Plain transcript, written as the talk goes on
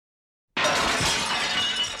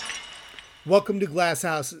Welcome to Glass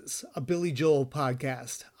Houses, a Billy Joel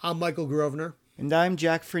podcast. I'm Michael Grosvenor. And I'm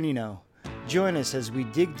Jack Fernino. Join us as we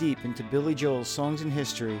dig deep into Billy Joel's songs and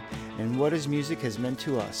history and what his music has meant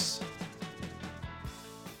to us.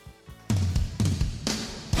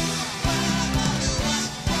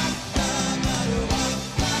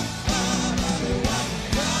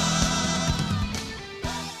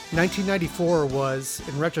 "1994 was,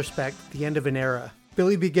 in retrospect, the end of an era.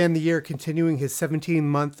 Billy began the year continuing his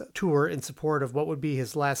 17-month tour in support of what would be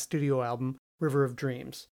his last studio album, River of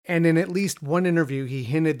Dreams. And in at least one interview, he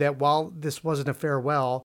hinted that while this wasn't a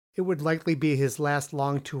farewell, it would likely be his last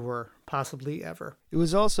long tour, possibly ever. It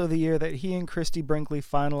was also the year that he and Christie Brinkley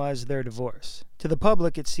finalized their divorce. To the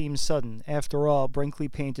public, it seems sudden. After all, Brinkley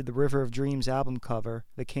painted the River of Dreams album cover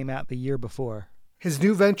that came out the year before. His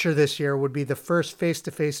new venture this year would be the first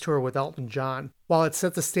face-to-face tour with Elton John. While it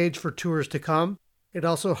set the stage for tours to come, it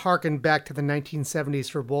also harkened back to the 1970s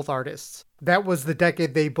for both artists. That was the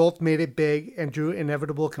decade they both made it big and drew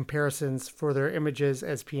inevitable comparisons for their images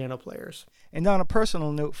as piano players. And on a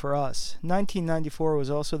personal note for us, 1994 was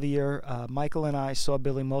also the year Michael and I saw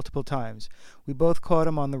Billy multiple times. We both caught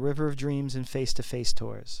him on the River of Dreams and face-to-face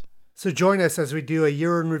tours. So join us as we do a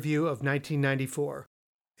year in review of 1994.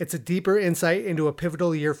 It's a deeper insight into a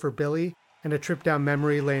pivotal year for Billy and a trip down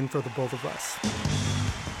memory lane for the both of us.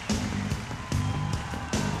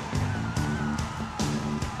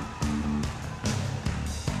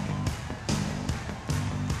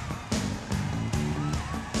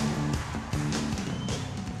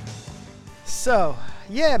 So,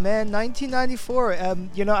 yeah, man, 1994,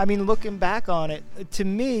 looking back on it, to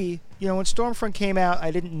me, when Stormfront came out,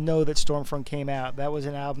 I didn't know that Stormfront came out. That was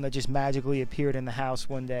an album that just magically appeared in the house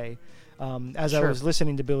one day as I was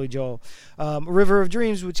listening to Billy Joel. River of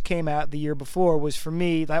Dreams, which came out the year before, was for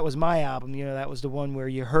me, that was my album. That was the one where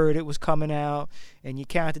you heard it was coming out and you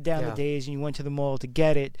counted down the days and you went to the mall to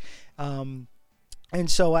get it. And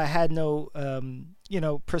so I had no,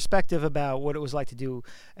 perspective about what it was like to do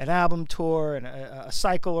an album tour and a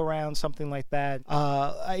cycle around, something like that.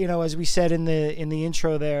 As we said in the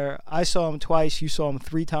intro there, I saw him twice. You saw him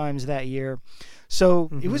 3 times that year. So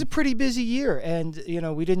It was a pretty busy year, and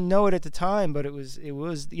we didn't know it at the time, but it was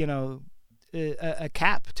a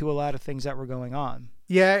cap to a lot of things that were going on.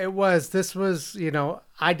 Yeah, it was. This was,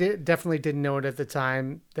 I definitely didn't know it at the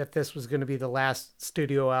time that this was going to be the last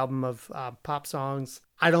studio album of pop songs.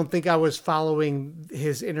 I don't think I was following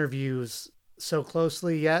his interviews so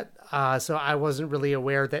closely yet, so I wasn't really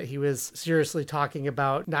aware that he was seriously talking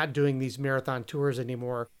about not doing these marathon tours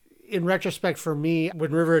anymore. In retrospect, for me,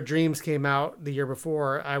 when River of Dreams came out the year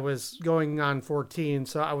before, I was going on 14,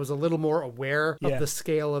 so I was a little more aware of the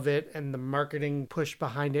scale of it and the marketing push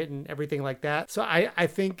behind it and everything like that. So I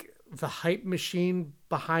think the hype machine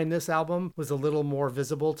behind this album was a little more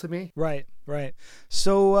visible to me. Right.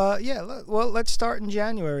 So, let's start in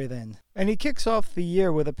January then. And he kicks off the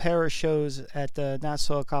year with a pair of shows at the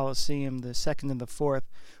Nassau Coliseum, the 2nd and the 4th,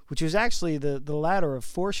 which was actually the latter of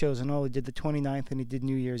 4 shows in all. He did the 29th and he did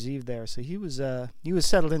New Year's Eve there. So he was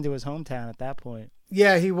settled into his hometown at that point.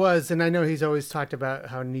 Yeah, he was. And I know he's always talked about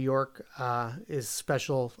how New York is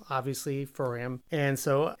special, obviously, for him. And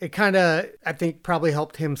so it kind of, I think, probably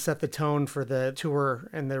helped him set the tone for the tour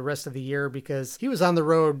and the rest of the year, because he was on the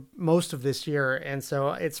road most of this year. And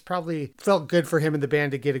so it's probably felt good for him and the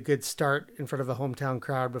band to get a good start in front of a hometown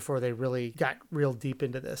crowd before they really got real deep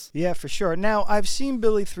into this. Yeah, for sure. Now, I've seen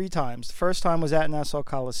Billy 3 times. The first time was at Nassau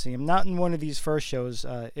Coliseum, not in one of these first shows.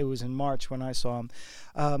 It was in March when I saw him.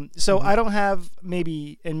 I don't have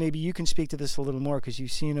maybe you can speak to this a little more because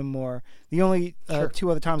you've seen him more. The only 2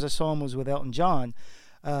 other times I saw him was with Elton John,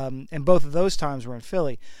 and both of those times were in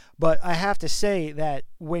Philly. But I have to say that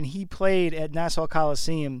when he played at Nassau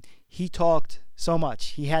Coliseum, he talked so much.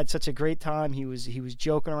 He had such a great time. He was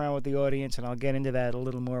joking around with the audience, and I'll get into that a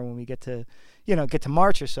little more when we get to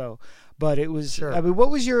March or so. But it was,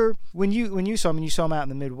 what was your, when you saw him, and you saw him out in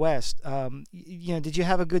the Midwest, did you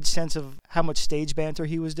have a good sense of how much stage banter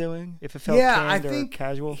he was doing? If it felt canned or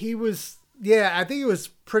casual? I think it was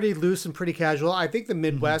pretty loose and pretty casual. I think the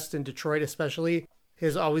Midwest and Detroit especially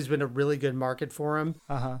has always been a really good market for him.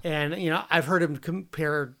 And, I've heard him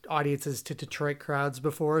compare audiences to Detroit crowds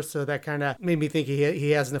before, so that kind of made me think he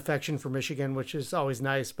has an affection for Michigan, which is always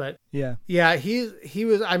nice. But he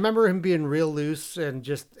was, I remember him being real loose and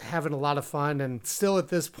just having a lot of fun, and still at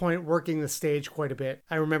this point working the stage quite a bit.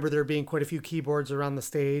 I remember there being quite a few keyboards around the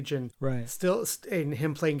stage, and still and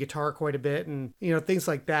him playing guitar quite a bit, and things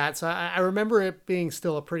like that. So I remember it being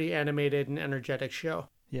still a pretty animated and energetic show.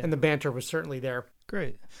 Yeah. And the banter was certainly there.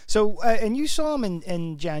 Great. So, and you saw him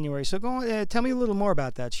in January. So go on, tell me a little more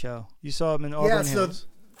about that show. You saw him in Auburn Hills.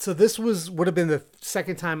 So this would have been the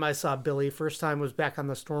second time I saw Billy. First time was back on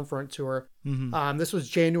the Stormfront tour. This was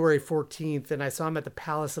January 14th, and I saw him at the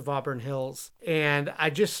Palace of Auburn Hills. And I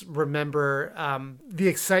just remember the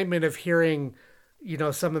excitement of hearing,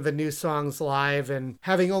 some of the new songs live, and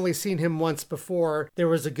having only seen him once before, there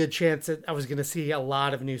was a good chance that I was going to see a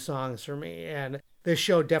lot of new songs for me. And this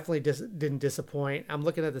show definitely didn't disappoint. I'm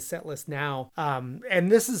looking at the set list now.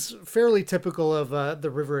 And this is fairly typical of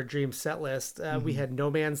the River of Dreams set list. We had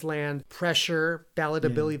No Man's Land, Pressure, Ballad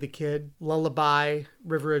of Billy the Kid, Lullaby,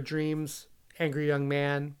 River of Dreams, Angry Young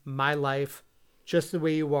Man, My Life, Just the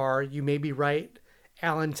Way You Are, You May Be Right,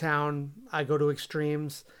 Allentown, I Go to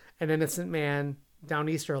Extremes, An Innocent Man,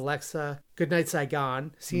 Downeaster Alexa, Goodnight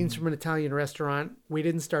Saigon, Scenes from an Italian Restaurant, We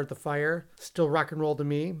Didn't Start the Fire, Still Rock and Roll to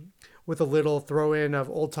Me, with a little throw in of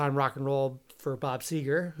old time rock and roll for Bob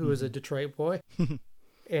Seger, who is a Detroit boy.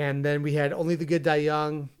 And then we had Only the Good Die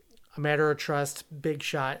Young, A Matter of Trust, Big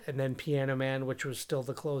Shot, and then Piano Man, which was still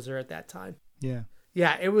the closer at that time.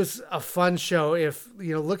 Yeah, it was a fun show. If,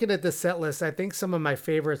 looking at the set list, I think some of my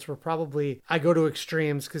favorites were probably I Go to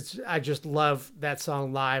Extremes, because I just love that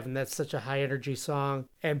song live, and that's such a high energy song.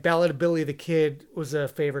 And Ballad of Billy the Kid was a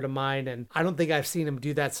favorite of mine, and I don't think I've seen him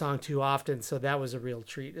do that song too often, so that was a real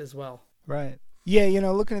treat as well. Right. Yeah,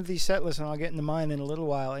 looking at these set lists, and I'll get into mine in a little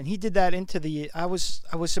while, and he did that into the, I was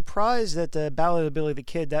surprised that the Ballad of Billy the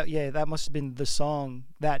Kid, that must have been the song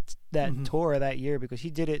that tour that year, because he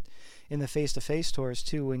did it in the face-to-face tours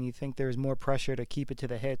too, when you think there's more pressure to keep it to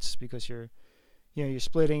the hits because you're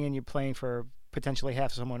splitting and you're playing for potentially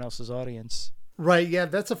half someone else's audience. Right, yeah,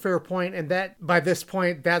 that's a fair point. And that by this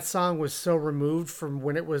point, that song was so removed from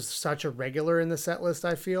when it was such a regular in the set list,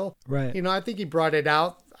 I feel. Right. I think he brought it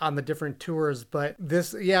out on the different tours, but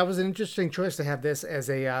this, it was an interesting choice to have this as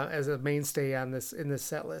a mainstay in this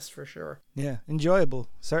set list for sure. Yeah, enjoyable,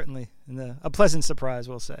 certainly, and a pleasant surprise,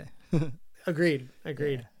 we'll say. Agreed.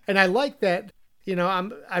 Yeah. And I like that,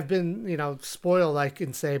 I've been, spoiled, I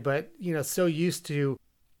can say, but, so used to,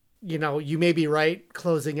 You May Be Right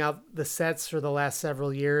closing out the sets for the last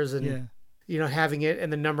several years, and, having it in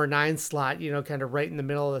the number 9 slot, kind of right in the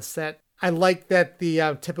middle of the set. I like that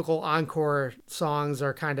the typical encore songs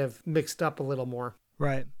are kind of mixed up a little more.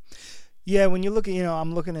 Right. Yeah, when you look at,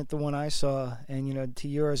 I'm looking at the one I saw and, to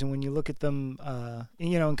yours, and when you look at them,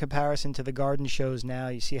 in comparison to the Garden shows now,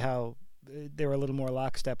 you see how they're a little more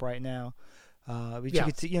lockstep right now. But you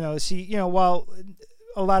could, see, while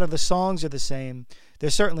a lot of the songs are the same,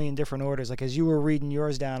 they're certainly in different orders. Like as you were reading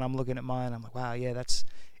yours down, I'm looking at mine. I'm like, wow, yeah,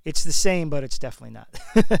 it's the same, but it's definitely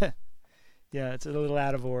not. Yeah, it's a little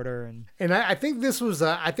out of order. And I think this was,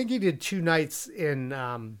 I think he did 2 nights in,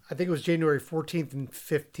 I think it was January 14th and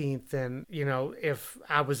 15th. And, if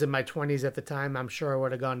I was in my 20s at the time, I'm sure I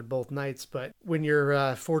would have gone to both nights. But when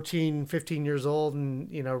you're 14, 15 years old and,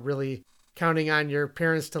 really counting on your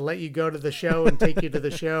parents to let you go to the show and take you to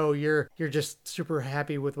the show, you're just super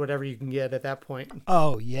happy with whatever you can get at that point.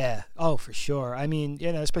 Oh, yeah. Oh, for sure. I mean,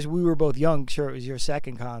 especially we were both young. Sure, it was your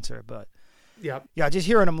second concert, but yep. Yeah, just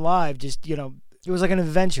hearing them live, it was like an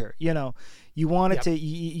adventure. You wanted to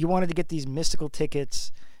you wanted to get these mystical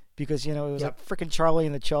tickets because it was like freaking Charlie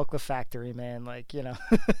and the Chocolate Factory, man. Like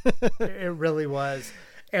it really was.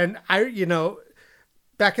 And I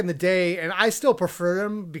back in the day, and I still prefer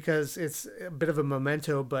them because it's a bit of a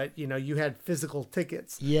memento, but you had physical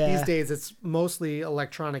tickets. Yeah. These days it's mostly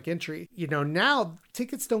electronic entry. Now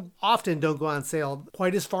tickets don't go on sale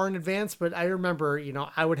quite as far in advance, but I remember,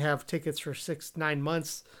 I would have tickets for 6-9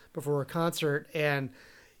 months before a concert, and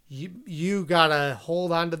you gotta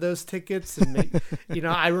hold on to those tickets. And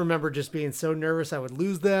I remember just being so nervous I would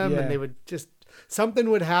lose them, and they would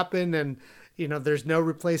something would happen, and there's no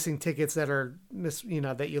replacing tickets that are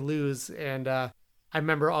that you lose. And I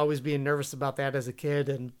remember always being nervous about that as a kid.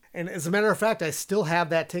 And as a matter of fact, I still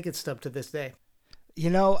have that ticket stub to this day.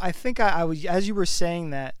 I think I was, as you were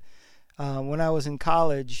saying that, when I was in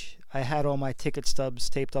college, I had all my ticket stubs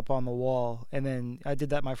taped up on the wall. And then I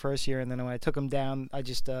did that my first year. And then when I took them down, I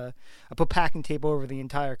just, I put packing tape over the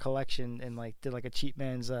entire collection and did like a cheap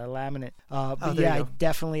man's laminate. But yeah, I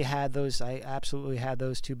definitely had those. I absolutely had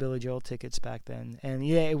those 2 Billy Joel tickets back then. And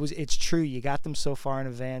yeah, it's true. You got them so far in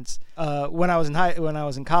advance. When I was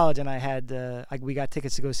in college and I had, we got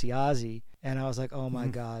tickets to go see Ozzy, and I was like, oh my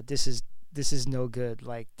God, this is no good.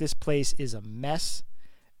 Like, this place is a mess.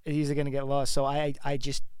 He's going to get lost. So I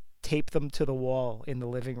just taped them to the wall in the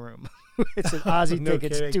living room. It said Ozzy No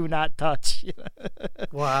tickets kidding. do not touch.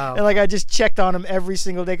 Wow. And like I just checked on them every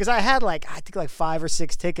single day because I had I think 5 or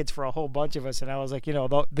 6 tickets for a whole bunch of us, and I was like,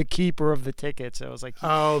 the keeper of the tickets. I was like,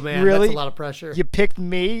 Oh man, really? that's a lot of pressure. You picked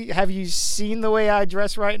me? Have you seen the way I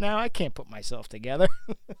dress right now? I can't put myself together.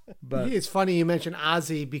 But It's funny you mentioned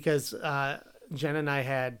Ozzy because Jen and I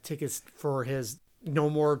had tickets for his No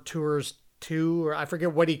More Tours 2, or I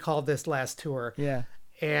forget what he called this last tour. yeah.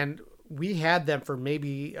 And we had them for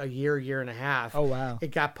maybe a year and a half. Oh wow.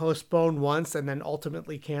 It got postponed once and then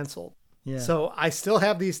ultimately canceled. Yeah. So I still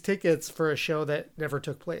have these tickets for a show that never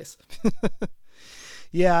took place.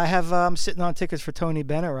 Yeah, I have. I'm sitting on tickets for Tony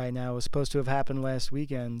Bennett right now. It was supposed to have happened last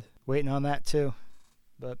weekend. Waiting on that too,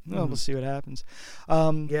 but we'll see what happens.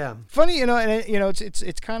 Yeah. Funny,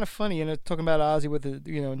 it's kind of funny, talking about Ozzy with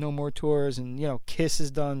the No More tours, and Kiss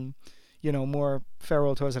has done, more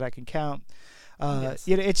farewell tours that I can count. Yes.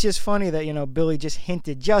 It's just funny that Billy just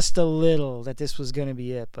hinted just a little that this was going to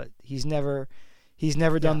be it, but he's never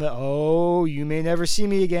done the you may never see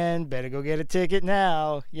me again, better go get a ticket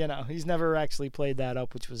now. He's never actually played that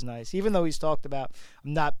up, which was nice, even though he's talked about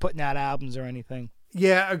not putting out albums or anything.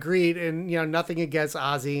 Yeah, agreed. And, nothing against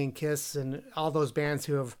Ozzy and Kiss and all those bands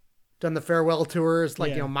who have done the farewell tours.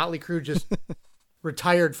 Like, Motley Crue just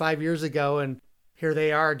retired 5 years ago, and here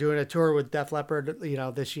they are doing a tour with Def Leppard,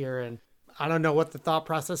 this year. And I don't know what the thought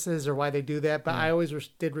process is or why they do that, but I always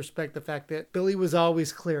did respect the fact that Billy was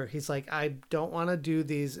always clear. He's like, I don't want to do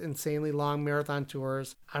these insanely long marathon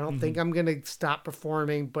tours. I don't think I'm going to stop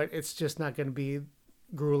performing, but it's just not going to be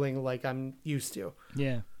grueling like I'm used to.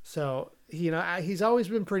 Yeah. So, he's always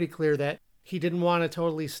been pretty clear that he didn't want to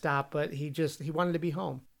totally stop, but he wanted to be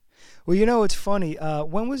home. Well, it's funny.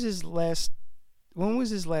 When was his last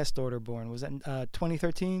daughter born? Was that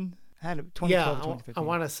 2013? Had it 2012, Yeah, 2015. I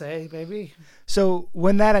want to say maybe. So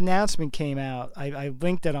when that announcement came out, I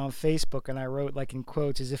linked it on Facebook, and I wrote in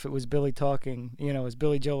quotes as if it was Billy talking, is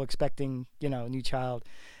Billy Joel expecting, a new child.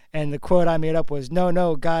 And the quote I made up was,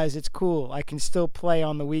 no, guys, it's cool. I can still play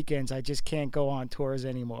on the weekends. I just can't go on tours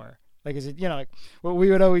anymore. Is it, what we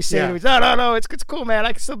would always say to him, no, it's cool, man.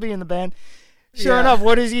 I can still be in the band. Sure enough,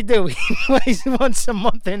 what does he do? He plays once a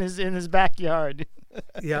month in his backyard.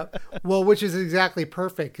 Yeah. Well, which is exactly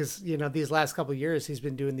perfect because, these last couple of years he's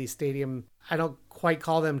been doing these stadium, I don't quite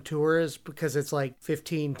call them tours because it's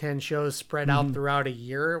 10 shows spread out throughout a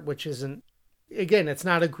year, which isn't, again, it's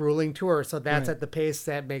not a grueling tour. So that's at the pace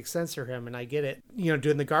that makes sense for him. And I get it.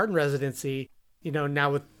 Doing the Garden residency, now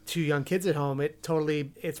with 2 young kids at home,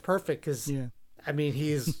 it's perfect because I mean,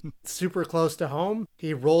 he's super close to home.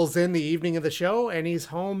 He rolls in the evening of the show and he's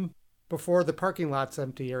home before the parking lot's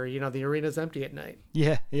empty or, the arena's empty at night.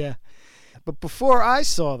 Yeah. But before I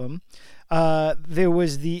saw them, there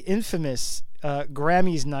was the infamous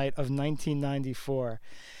Grammys night of 1994.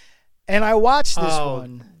 And I watched this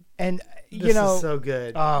one. And, this is so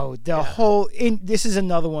good. Oh, this is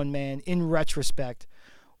another one, man. In retrospect,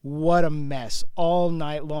 what a mess all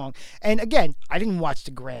night long. And again, I didn't watch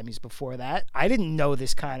the Grammys before that. I didn't know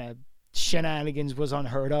this kind of shenanigans was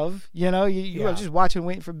unheard of. You were just watching,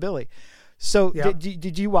 waiting for Billy. So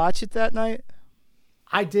did you watch it that night?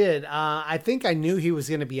 I did. I think I knew he was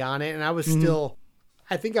going to be on it, and I was still,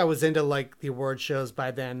 I think I was into the award shows by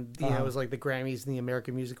then. It was the Grammys and the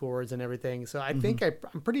American Music Awards and everything. So I think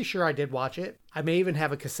I'm pretty sure I did watch it. I may even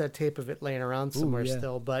have a cassette tape of it laying around somewhere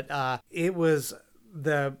still, but it was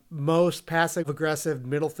the most passive aggressive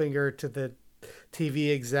middle finger to the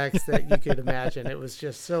TV execs that you could imagine. It was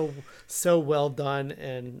just so well done,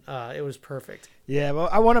 and it was perfect. Yeah, well,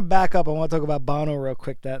 I want to back up. I want to talk about Bono real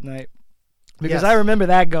quick that night. Because I remember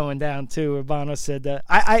that going down too, where Bono said that.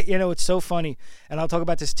 It's so funny, and I'll talk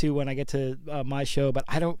about this too when I get to my show. But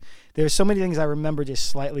there's so many things I remember just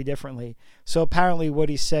slightly differently. So apparently, what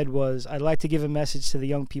he said was, "I'd like to give a message to the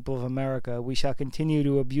young people of America. We shall continue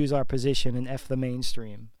to abuse our position and F the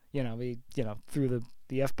mainstream." We threw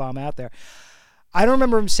the F bomb out there. I don't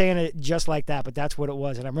remember him saying it just like that, but that's what it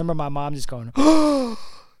was. And I remember my mom just going, "Oh."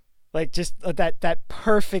 Just that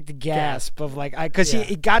perfect gasp of because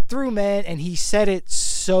he got through, man, and he said it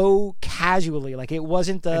so casually, it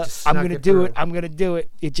wasn't I'm gonna do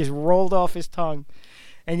it. It just rolled off his tongue.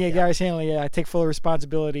 And Gary Shandling, I take full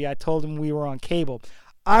responsibility. I told him we were on cable.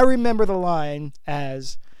 I remember the line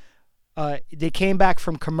as they came back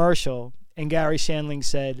from commercial, and Gary Shandling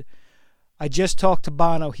said, "I just talked to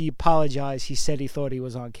Bono. He apologized. He said he thought he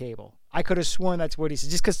was on cable." I could have sworn that's what he said,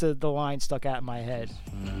 just because the line stuck out in my head.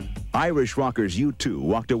 Irish rockers U2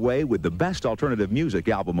 walked away with the Best Alternative Music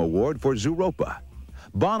Album Award for Zooropa.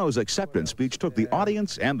 Bono's acceptance speech took the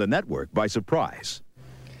audience and the network by surprise.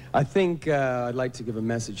 I think I'd like to give a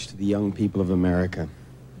message to the young people of America,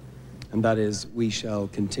 and that is we shall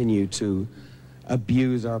continue to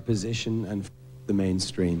abuse our position and the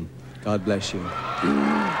mainstream. God bless you.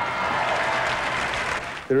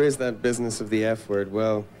 There is that business of the F word.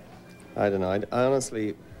 Well, I don't know.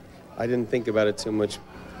 Honestly, I didn't think about it too much,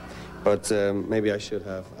 but maybe I should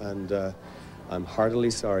have, and I'm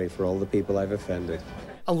heartily sorry for all the people I've offended.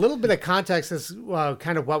 A little bit of context is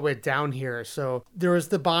kind of what went down here. So there was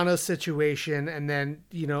the Bono situation, and then,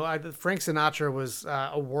 Frank Sinatra was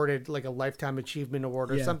awarded like a Lifetime Achievement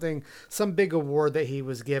Award or something, some big award that he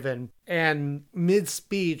was given. And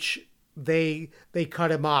mid-speech, they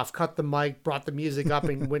cut him off, cut the mic, brought the music up,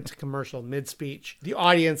 and went to commercial mid-speech. The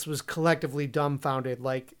audience was collectively dumbfounded,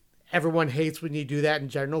 like, everyone hates when you do that in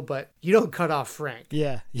general, but you don't cut off Frank.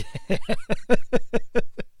 Yeah.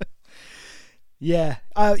 Yeah.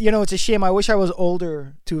 It's a shame. I wish I was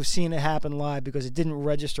older to have seen it happen live because it didn't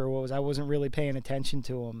register I wasn't really paying attention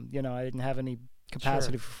to him. I didn't have any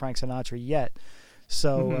capacity for Frank Sinatra yet.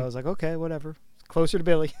 So I was like, okay, whatever. Closer to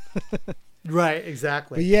Billy. Right,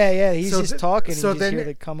 exactly. But yeah, he's just talking. So then, hear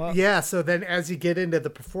it come up. Yeah, so then as you get into the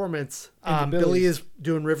performance, Billy is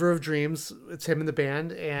doing River of Dreams. It's him and the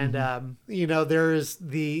band. And, there's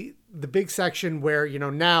the big section where,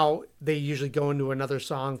 now they usually go into another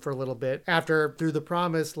song for a little bit after Through the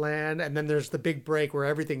Promised Land. And then there's the big break where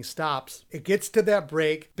everything stops. It gets to that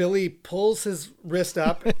break. Billy pulls his wrist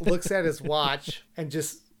up, looks at his watch, and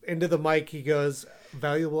just into the mic, he goes,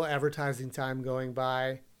 valuable advertising time going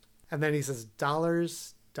by. And then he says,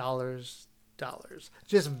 dollars, dollars, dollars.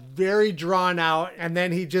 Just very drawn out. And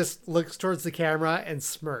then he just looks towards the camera and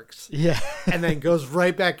smirks. Yeah. And then goes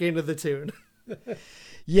right back into the tune.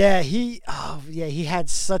 Yeah, he had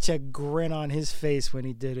such a grin on his face when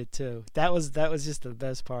he did it too. That was just the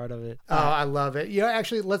best part of it. Oh, I love it.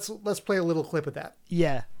 Actually, let's play a little clip of that.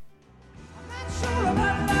 Yeah.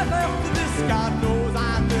 God knows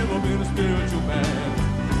I've never been a spiritual man.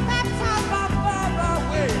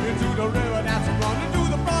 Into the river that's running to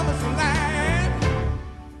the promised land.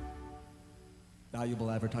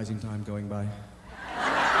 Valuable advertising time going by.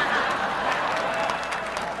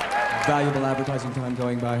 Valuable advertising time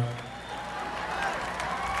going by.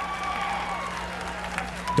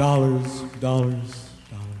 Dollars, dollars,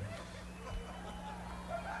 dollars.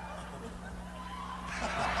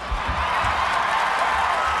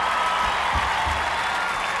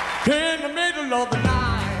 In the middle of the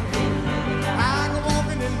night,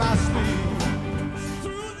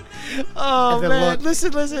 oh man,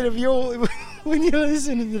 listen, if you when you're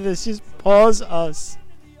listening to this, just pause us,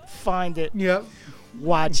 find it,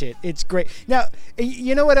 watch it. It's great. Now,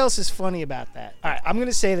 you know what else is funny about that? All right, I'm going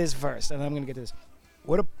to say this first, and I'm going to get to this.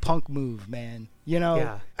 What a punk move, man.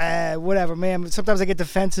 Whatever, man. Sometimes I get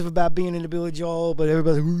defensive about being into Billy Joel, but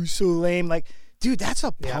everybody's like, ooh, so lame. Like, dude, that's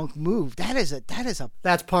a punk move. That's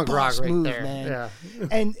punk rock right move, there, man. Yeah.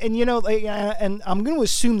 and and I'm going to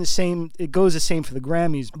assume the same. It goes the same for the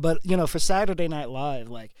Grammys, but for Saturday Night Live,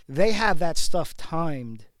 like they have that stuff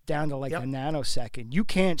timed down to like a nanosecond. You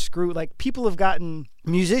can't screw. Like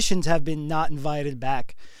musicians have been not invited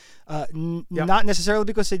back, not necessarily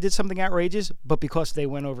because they did something outrageous, but because they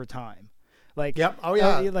went over time. Like, oh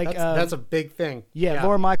yeah, that's a big thing. Yeah,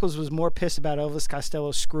 Lorne Michaels was more pissed about Elvis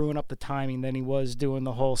Costello screwing up the timing than he was doing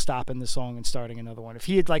the whole stopping the song and starting another one. If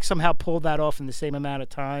he had like somehow pulled that off in the same amount of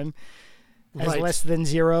time as less than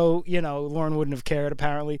zero, Lorne wouldn't have cared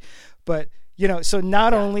apparently. But so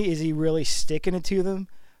not only is he really sticking it to them,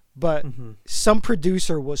 but some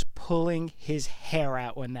producer was pulling his hair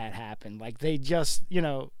out when that happened. Like they just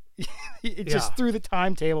it just threw the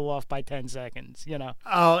timetable off by 10 seconds,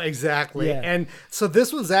 Oh, exactly. Yeah. And so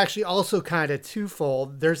this was actually also kind of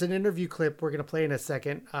twofold. There's an interview clip we're going to play in a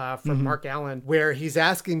second from Mark Allen where he's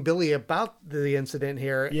asking Billy about the incident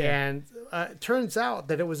here. Yeah. And it turns out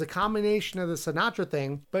that it was a combination of the Sinatra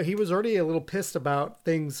thing, but he was already a little pissed about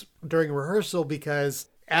things during rehearsal because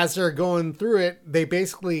as they're going through it, they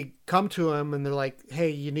basically come to him and they're like,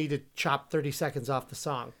 hey, you need to chop 30 seconds off the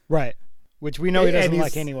song. Right. Which we know he doesn't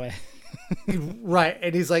like anyway. Right.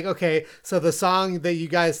 And he's like, okay, so the song that you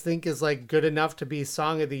guys think is like good enough to be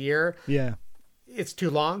song of the year. Yeah. It's too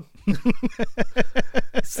long.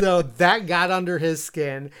 So that got under his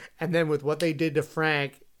skin. And then with what they did to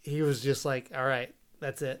Frank, he was just like, all right,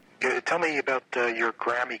 that's it. Tell me about your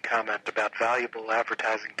Grammy comment about valuable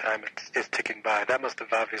advertising time is ticking by. That must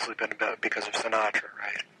have obviously been because of Sinatra,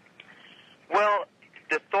 right? Well,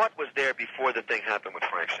 the thought was there before the thing happened with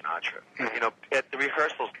Frank Sinatra. Mm-hmm. At the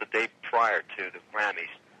rehearsals the day prior to the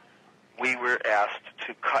Grammys, we were asked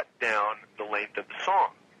to cut down the length of the song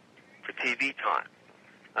for TV time.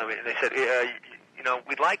 I mean, they said,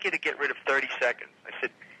 we'd like you to get rid of 30 seconds. I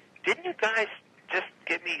said, didn't you guys just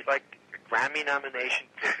give me, like, a Grammy nomination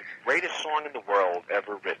for the greatest song in the world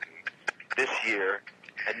ever written this year,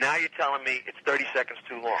 and now you're telling me it's 30 seconds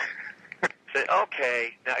too long? I said,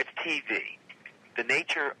 okay, now it's TV. The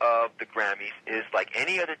nature of the Grammys is like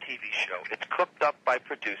any other TV show. It's cooked up by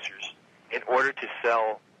producers in order to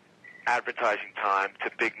sell advertising time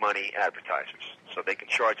to big money advertisers. So they can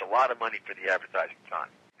charge a lot of money for the advertising time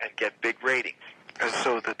and get big ratings. And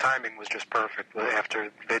so the timing was just perfect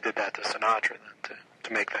after they did that to Sinatra then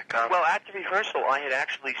to make that comment. Well, at the rehearsal, I had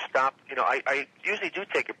actually stopped. I usually do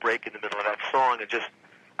take a break in the middle of that song and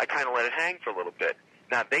I kind of let it hang for a little bit.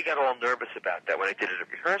 Now, they got all nervous about that when I did it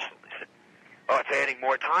at rehearsal. They said, oh, it's adding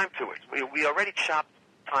more time to it. We already chopped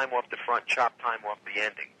time off the front, chopped time off the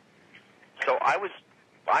ending. So I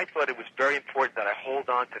thought it was very important that I hold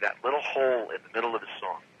on to that little hole in the middle of the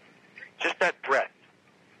song. Just that breath.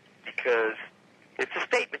 Because it's a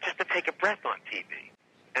statement just to take a breath on TV.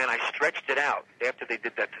 And I stretched it out after they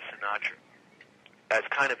did that to Sinatra as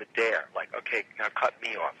kind of a dare. Like, okay, now cut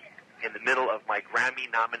me off in the middle of my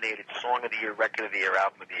Grammy-nominated Song of the Year, Record of the Year,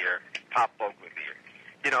 Album of the Year, Pop Vocal of the Year.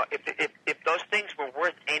 If those things were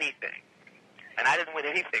worth anything, and I didn't win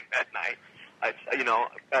anything that night, as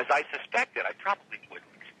I suspected, I probably wouldn't.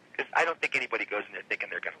 Because I don't think anybody goes in there thinking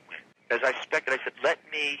they're going to win. As I suspected, I said, let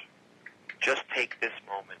me just take this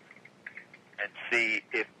moment and see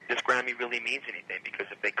if this Grammy really means anything. Because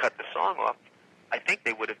if they cut the song off, I think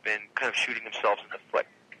they would have been kind of shooting themselves in the foot.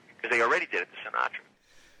 Because they already did it to Sinatra.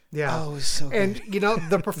 Yeah. Oh, it was so good.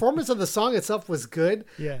 And, the performance of the song itself was good.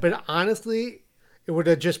 Yeah. But honestly, it would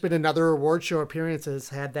have just been another award show appearances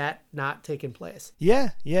had that not taken place. Yeah,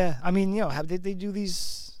 yeah. I mean, they do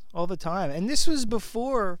these all the time. And this was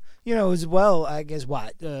before, as well, I guess,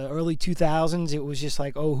 early 2000s, it was just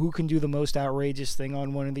like, oh, who can do the most outrageous thing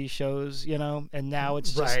on one of these shows, And now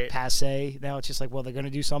it's just passe. Now it's just like, well, they're going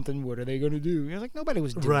to do something. What are they going to do? Like, nobody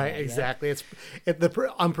was doing that. Right, exactly. It's the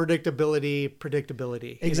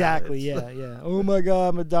predictability. Exactly, yeah. Oh, my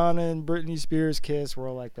God, Madonna and Britney Spears kiss. We're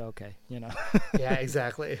all like, okay, Yeah,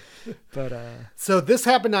 exactly. But so this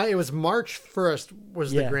happened, it was March 1st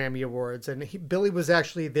was the Grammy Awards. And Billy was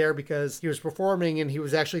actually there because he was performing and he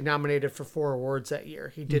was actually nominated for 4 awards that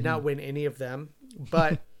year. He did not win any of them,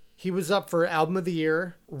 but he was up for Album of the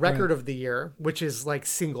Year, Record of the Year, which is like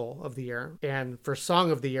Single of the Year, and for Song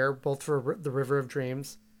of the Year, both for The River of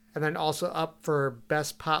Dreams, and then also up for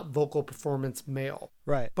Best Pop Vocal Performance Male.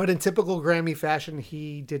 Right. But in typical Grammy fashion,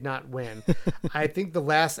 he did not win. I think the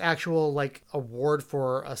last actual award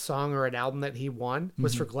for a song or an album that he won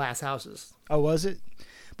was for Glass Houses. Oh, was it?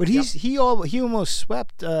 But he almost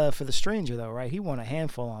swept for The Stranger, though, right? He won a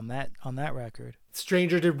handful on that record.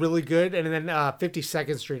 Stranger did really good, and then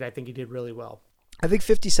 52nd Street, I think he did really well. I think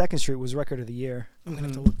 52nd Street was Record of the Year. I'm gonna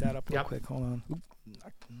have to look that up real quick. Hold on. Oop,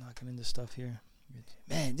 I'm knocking into stuff here.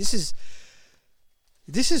 Man, this is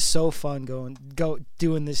so fun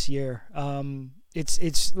doing this year.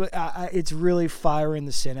 It's really firing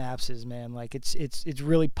the synapses, man. Like it's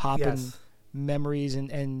really popping memories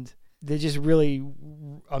and they're just really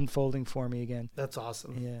unfolding for me again. That's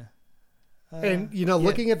awesome. Yeah. And,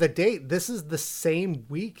 looking at the date, this is the same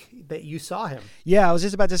week that you saw him. Yeah, I was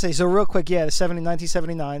just about to say. So real quick,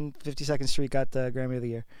 1979, 52nd Street got the Grammy of the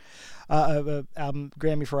Year.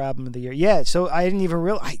 Grammy for Album of the Year. Yeah, so I didn't even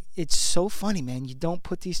realize. It's so funny, man. You don't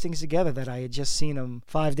put these things together that I had just seen him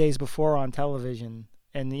 5 days before on television.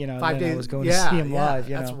 And, 5 days. I was going to see him live.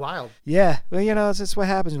 That's wild. Yeah. Well, that's what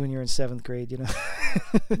happens when you're in 7th grade,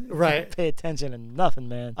 Right. Pay attention to nothing,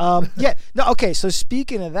 man. Yeah. No, okay. So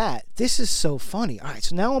speaking of that, this is so funny. All right.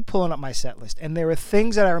 So now I'm pulling up my set list. And there are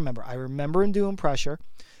things that I remember. I remember him doing Pressure.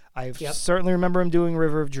 I certainly remember him doing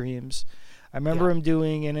River of Dreams. I remember him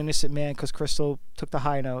doing An Innocent Man because Crystal took the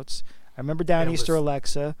high notes. I remember Downeaster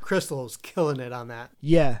Alexa. Crystal was killing it on that.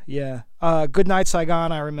 Yeah. Good Night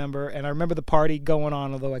Saigon, I remember. And I remember the party going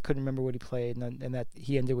on, although I couldn't remember what he played, and that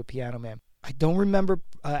he ended with Piano Man. I don't remember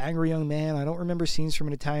Angry Young Man. I don't remember Scenes from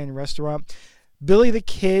an Italian Restaurant. Billy the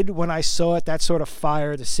Kid, when I saw it, that sort of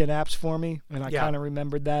fired the synapse for me, and I kind of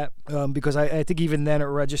remembered that because I think even then it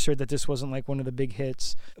registered that this wasn't like one of the big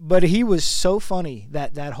hits. But he was so funny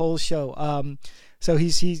that whole show. So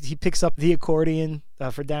he picks up the accordion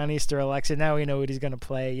for Downeaster Alexa. Now we know what he's going to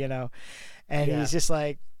play, and he's just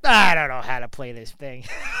like, I don't know how to play this thing.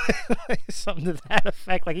 Something to that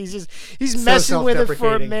effect. Like he's messing with it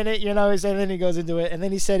for a minute, and then he goes into it. And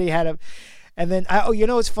then he said he had a, and then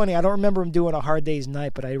it's funny. I don't remember him doing A Hard Day's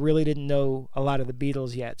Night, but I really didn't know a lot of the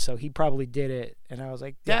Beatles yet, so he probably did it. And I was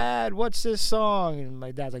like, Dad, what's this song? And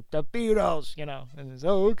my dad's like, The Beatles, and it's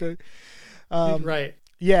okay. Right.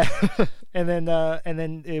 Yeah. And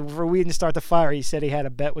then for We Didn't Start the Fire, he said he had a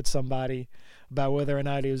bet with somebody about whether or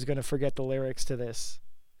not he was going to forget the lyrics to this,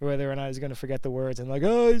 or whether or not he's going to forget the words. And like,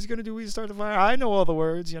 oh, he's going to do We Didn't Start the Fire. I know all the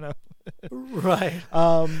words, Right.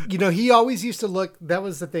 He always used to look, that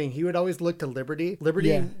was the thing. He would always look to Liberty.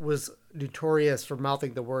 Liberty was notorious for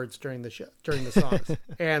mouthing the words during the songs.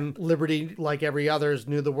 And Liberty, like every others,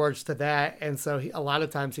 knew the words to that. And so a lot of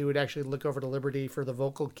times he would actually look over to Liberty for the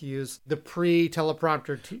vocal cues. The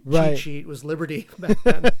pre-teleprompter cheat sheet was Liberty back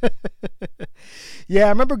then. Yeah, I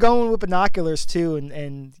remember going with binoculars too,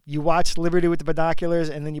 and you watched Liberty with the binoculars,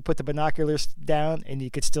 and then you put the binoculars down, and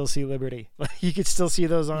you could still see Liberty. You could still see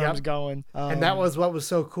those arms going. And that was what was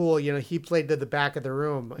so cool. He played to the back of the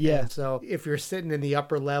room. Yeah. And so if you're sitting in the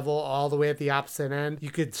upper level, all the way at the opposite end, you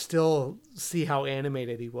could still see how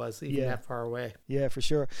animated he was, even that far away. Yeah, for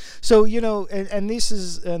sure. So and this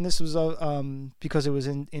was because it was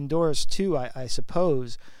indoors too, I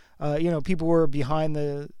suppose. People were behind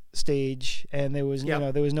the stage, and there was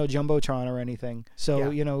there was no jumbotron or anything,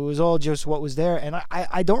 so it was all just what was there. And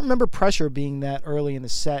I don't remember Pressure being that early in the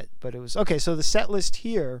set, but it was okay. So the set list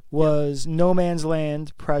here was No Man's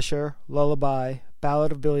Land, Pressure, Lullaby,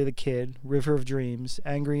 Ballad of Billy the Kid, River of Dreams,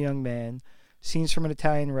 Angry Young Man, Scenes from an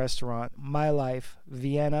Italian Restaurant, My Life,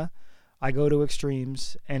 Vienna, I Go to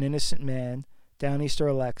Extremes, An Innocent Man, Downeaster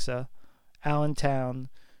Alexa, Allentown,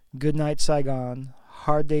 Goodnight Saigon,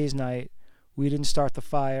 Hard Day's Night, We Didn't Start the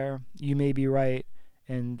Fire, You May Be Right,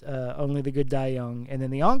 and Only the Good Die Young. And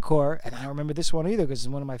then the encore, and I don't remember this one either because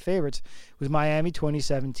it's one of my favorites, was Miami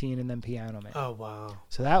 2017 and then Piano Man. Oh, wow.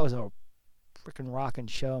 So that was a freaking rocking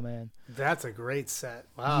show, man. That's a great set.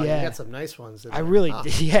 Wow, you got some nice ones. I really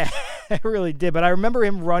did. Yeah, I really did. But I remember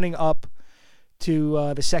him running up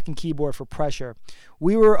to the second keyboard for Pressure.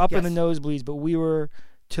 We were up in the nosebleeds, but we were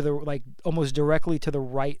to the almost directly to the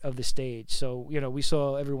right of the stage, so we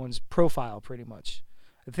saw everyone's profile pretty much.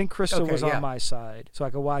 I think Crystal was on my side, so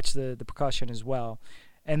I could watch the percussion as well.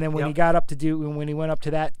 And then when he got up when he went up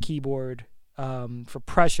to that keyboard for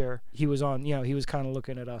Pressure, he was on. He was kind of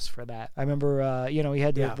looking at us for that. I remember he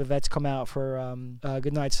had the vets come out for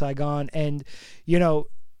Goodnight Saigon, and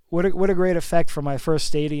What a great effect for my first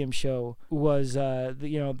stadium show was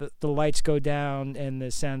the lights go down and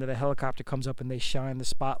the sound of the helicopter comes up and they shine the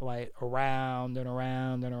spotlight around and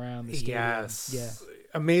around and around the stadium. Yes. Yeah.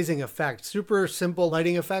 Amazing effect. Super simple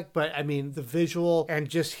lighting effect, but I mean the visual and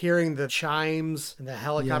just hearing the chimes and the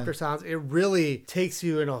helicopter sounds, it really takes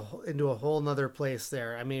you into a whole nother place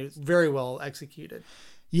there. I mean, it's very well executed.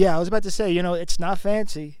 Yeah, I was about to say, it's not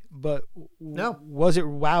fancy, but was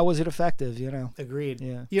it effective, Agreed.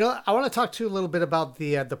 Yeah. I want to talk to you a little bit about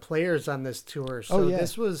the players on this tour. So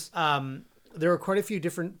this was there were quite a few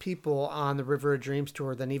different people on the River of Dreams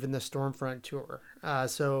tour than even the Stormfront tour.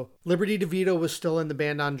 So Liberty DeVito was still in the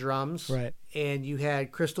band on drums. Right. And you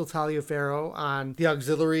had Crystal Taliaferro on the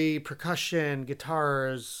auxiliary percussion,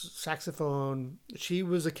 guitars, saxophone. She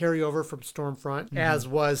was a carryover from Stormfront, as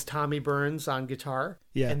was Tommy Burns on guitar.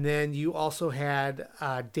 Yeah. And then you also had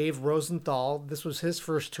Dave Rosenthal. This was his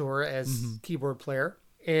first tour as keyboard player.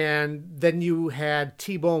 And then you had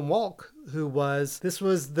T-Bone Walk, this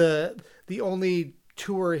was the only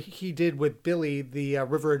tour he did with Billy, the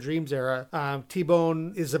River of Dreams era.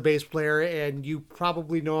 T-Bone is a bass player, and you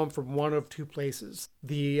probably know him from one of two places.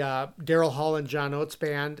 The Daryl Hall and John Oates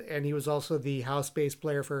band, and he was also the house bass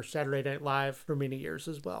player for Saturday Night Live for many years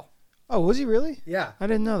as well. Oh, was he really? Yeah. I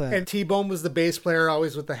didn't know that. And T-Bone was the bass player,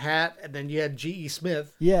 always with the hat, and then you had G.E.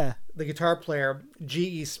 Smith. Yeah. The guitar player.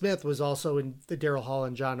 G.E. Smith was also in the Daryl Hall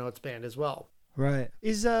and John Oates band as well. Right.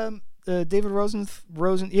 Is David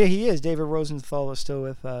yeah, he is. David Rosenthal is still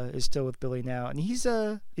with Billy now, and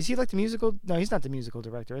is he like the musical? No, he's not the musical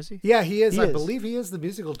director, is he? Yeah, he is. I believe he is the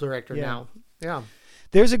musical director now. Yeah.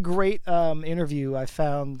 There's a great interview I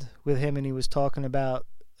found with him, and he was talking about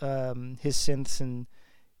his synths, and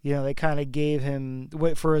they kind of gave him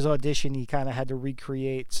for his audition. He kind of had to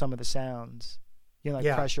recreate some of the sounds.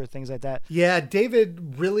 Pressure, things like that. Yeah,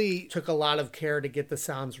 David really took a lot of care to get the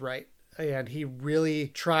sounds right. And he really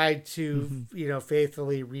tried to,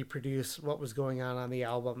 faithfully reproduce what was going on the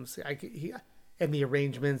albums. And the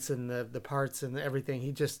arrangements and the parts and everything.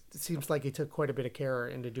 It seems like he took quite a bit of care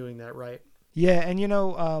into doing that right. Yeah, and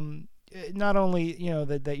not only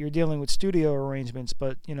that you're dealing with studio arrangements,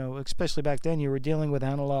 but especially back then you were dealing with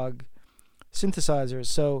analog synthesizers.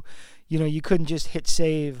 So you couldn't just hit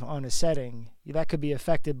save on a setting. That could be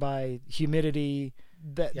affected by humidity.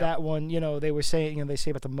 That one, they were saying, they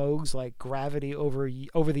say about the Moogs, like gravity over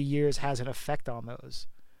the years has an effect on those.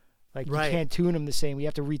 Like you can't tune them the same. You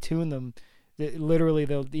have to retune them. Literally,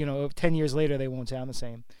 they'll 10 years later they won't sound the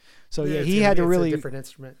same. So yeah, he had to really a different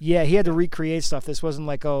instrument. Yeah, he had to recreate stuff. This wasn't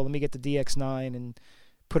like, oh, let me get the DX9 and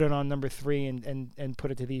put it on number 3 and put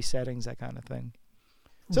it to these settings, that kind of thing.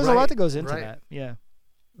 So there's a lot that goes into that. Yeah.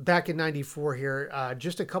 Back in '94 here,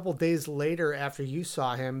 just a couple days later after you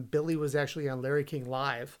saw him, Billy was actually on Larry King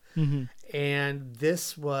Live. Mm-hmm. And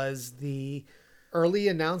this was the early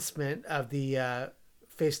announcement of the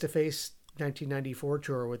face-to-face 1994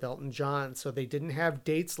 tour with Elton John. So they didn't have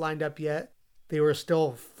dates lined up yet. They were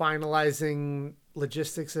still finalizing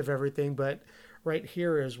logistics of everything, but right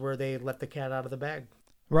here is where they let the cat out of the bag.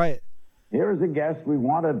 Right. Here is a guest we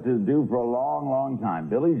wanted to do for a long, long time.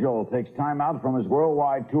 Billy Joel takes time out from his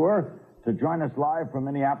worldwide tour to join us live from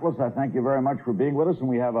Minneapolis. I thank you very much for being with us, and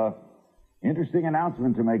we have a interesting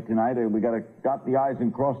announcement to make tonight. We got to dot the I's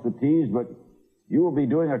and cross the T's, but you will be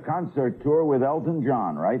doing a concert tour with Elton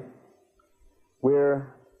John, right?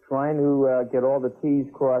 We're trying to get all the T's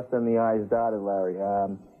crossed and the I's dotted, Larry.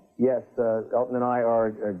 Yes, Elton and I are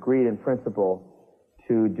agreed in principle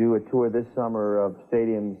to do a tour this summer of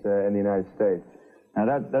stadiums in the United States.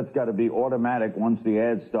 Now, that's got to be automatic. Once the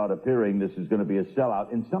ads start appearing, this is going to be a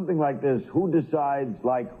sellout. In something like this, who decides,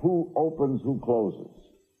 like, who opens, who closes?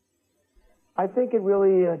 I think it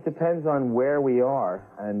really depends on where we are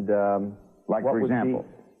and like, for example,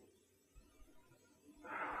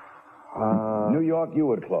 New York, you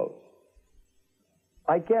would close.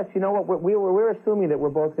 I guess, you know what, we're assuming that we're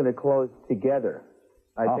both going to close together.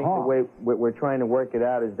 I think the way we're trying to work it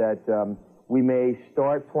out is that we may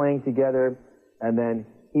start playing together, and then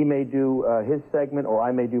he may do his segment, or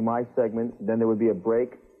I may do my segment. Then there would be a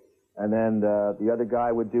break, and then the other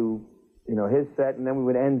guy would do, his set, and then we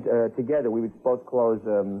would end together. We would both close,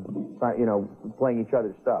 playing each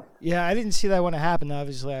other's stuff. Yeah, I didn't see that when it happened.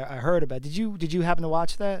 Obviously, I heard about it. Did you happen to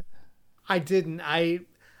watch that? I didn't.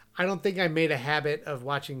 I don't think I made a habit of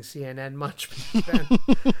watching CNN much then.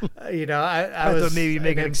 I was maybe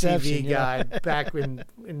make an MTV guy back in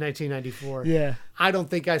 1994. Yeah. I don't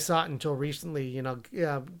think I saw it until recently.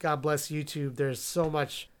 God bless YouTube. There's so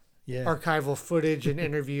much archival footage and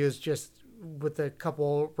interviews just with a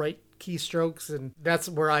couple right keystrokes, and that's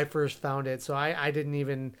where I first found it. So I didn't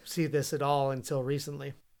even see this at all until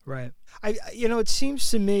recently. Right. It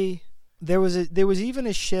seems to me there was even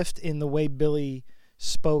a shift in the way Billy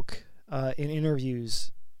spoke in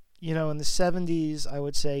interviews. In the 70s, I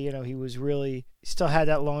would say, he was really, still had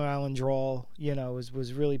that Long Island drawl,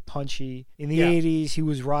 was really punchy. In the 80s, he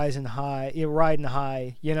was riding high.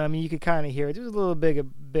 You could kind of hear it. There was a little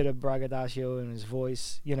bit of braggadocio in his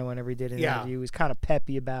voice, whenever he did an interview. He was kind of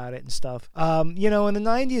peppy about it and stuff. In the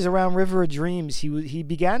 90s, around River of Dreams, he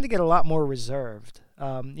began to get a lot more reserved.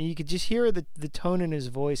 You could just hear the tone in his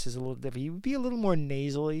voice is a little different. He would be a little more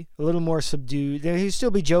nasally, a little more subdued. He'd still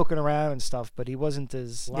be joking around and stuff, but he wasn't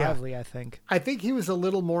as lively, I think. I think he was a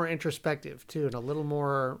little more introspective, too, and a little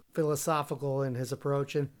more philosophical in his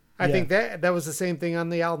approach. And I think that was the same thing on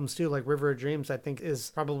the albums, too. Like River of Dreams, I think, is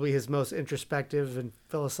probably his most introspective and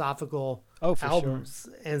philosophical albums.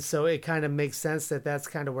 Sure. And so it kind of makes sense that that's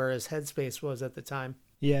kind of where his headspace was at the time.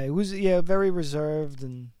 Yeah, it was very reserved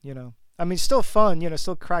and, still fun,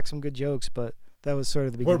 still crack some good jokes, but that was sort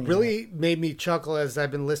of the beginning. What really made me chuckle as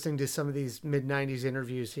I've been listening to some of these mid-90s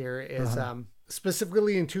interviews here is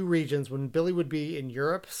specifically in two regions, when Billy would be in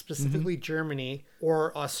Europe, specifically Germany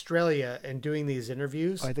or Australia, and doing these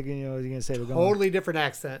interviews. Oh, I think I was going to say. Totally different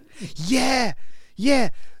accent. Yeah.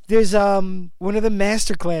 There's one of the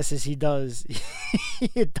master classes he does.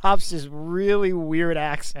 He adopts this really weird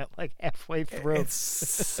accent like halfway through. It's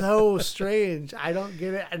so strange. I don't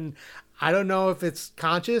get it, and I don't know if it's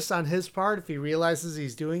conscious on his part, if he realizes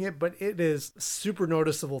he's doing it, but it is super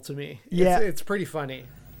noticeable to me. Yeah, it's pretty funny.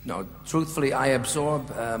 No, truthfully, I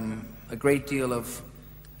absorb a great deal of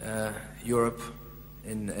Europe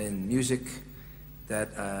in music that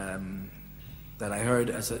I heard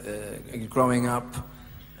as growing up.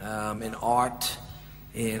 In art,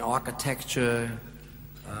 in architecture,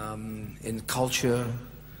 in culture.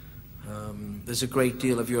 There's a great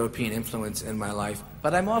deal of European influence in my life.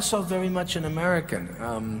 But I'm also very much an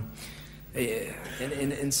American.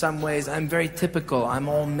 In some ways, I'm very typical. I'm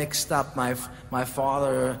all mixed up. My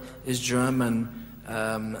father is German.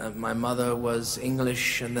 My mother was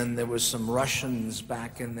English, and then there was some Russians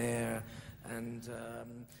back in there. And...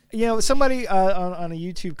 somebody on a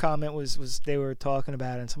YouTube comment was they were talking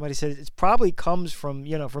about it, and somebody said it probably comes from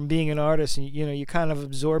from being an artist, and you're kind of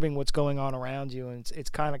absorbing what's going on around you, and it's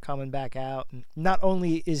kind of coming back out. And not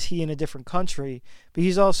only is he in a different country, but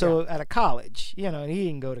he's also at a college, and he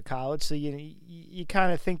didn't go to college, so you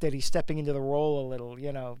kind of think that he's stepping into the role a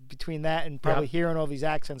little, between that and probably hearing all these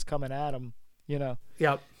accents coming at him. you know.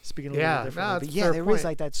 Yep. Speaking a little differently. But yeah, there is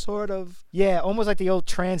like that sort of, almost like the old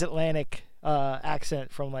transatlantic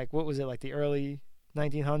accent from like, what was it, like the early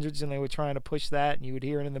 1900s, and they were trying to push that, and you would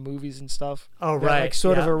hear it in the movies and stuff. Oh, that, right. like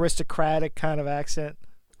sort of aristocratic kind of accent.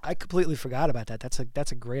 I completely forgot about that.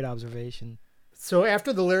 That's a great observation. So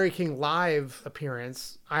after the Larry King Live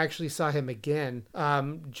appearance, I actually saw him again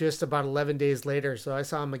just about 11 days later. So I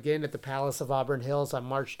saw him again at the Palace of Auburn Hills on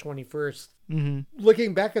March 21st. Mm-hmm.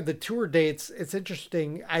 Looking back at the tour dates, it's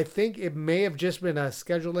interesting. I think it may have just been a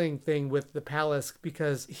scheduling thing with the Palace,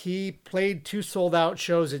 because he played 2 sold-out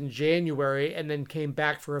shows in January and then came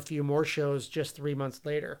back for a few more shows just 3 months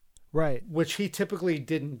later. Right. Which he typically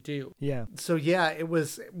didn't do. Yeah. So yeah, it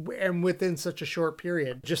was, and within such a short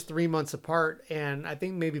period, just 3 months apart. And I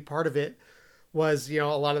think maybe part of it was, a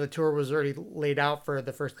lot of the tour was already laid out for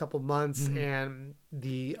the first couple months, and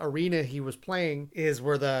the arena he was playing is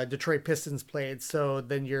where the Detroit Pistons played. So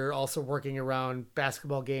then you're also working around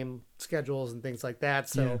basketball game schedules and things like that.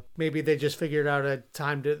 So maybe they just figured out a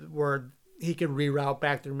time where he could reroute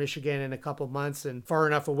back through Michigan in a couple months and far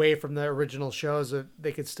enough away from the original shows that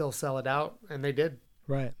they could still sell it out, and they did.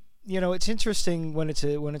 Right. It's interesting when it's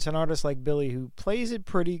an artist like Billy who plays it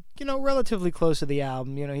pretty, relatively close to the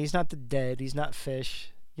album. He's not the Dead, he's not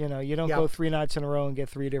Fish. You don't go 3 nights in a row and get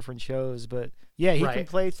 3 different shows, but he can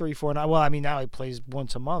play 3, 4 nights. Well, I mean, now he plays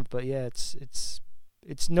once a month, but it's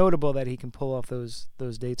notable that he can pull off those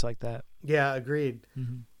dates like that. Yeah, agreed.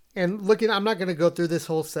 Mm-hmm. And I'm not going to go through this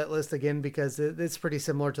whole set list again because it's pretty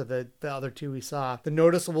similar to the other 2 we saw. The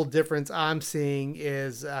noticeable difference I'm seeing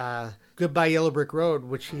is Goodbye Yellow Brick Road,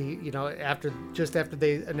 which he, after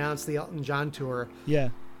they announced the Elton John tour,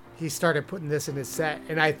 he started putting this in his set.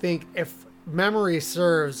 And I think if memory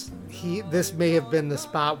serves, this may have been the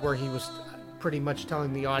spot where he was pretty much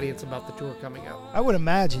telling the audience about the tour coming up. I would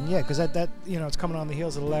imagine, because that it's coming on the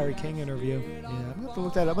heels of the Larry King interview. Yeah, I'm gonna have to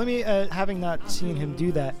look that up. Let me, having not seen him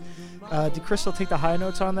do that, did Crystal take the high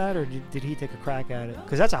notes on that, or did he take a crack at it?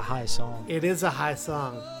 Because that's a high song. It is a high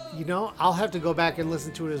song. I'll have to go back and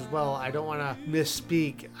listen to it as well. I don't want to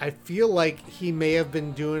misspeak. I feel like he may have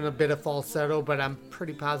been doing a bit of falsetto, but I'm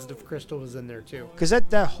pretty positive Crystal was in there too. Because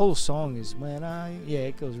that whole song is,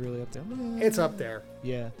 it goes really up there. It's up there.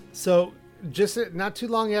 Yeah. So just not too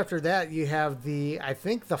long after that, you have I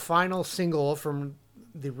think the final single from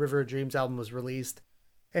the River of Dreams album was released,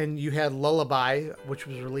 and you had Lullaby, which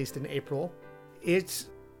was released in April. It's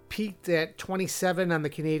peaked at 27 on the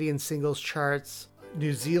Canadian singles charts.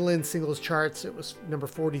 New Zealand singles charts, it was number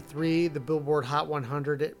 43. The Billboard Hot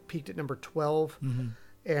 100, it peaked at number 12. Mm-hmm.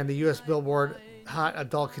 And the U.S. Billboard Hot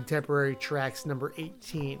Adult Contemporary Tracks, number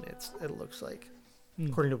 18, it looks like,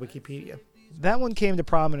 according to Wikipedia. That one came to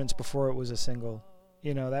prominence before it was a single.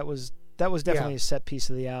 That was definitely a set piece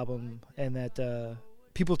of the album, and that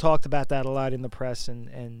people talked about that a lot in the press,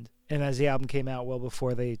 and as the album came out, well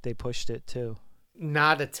before they pushed it too.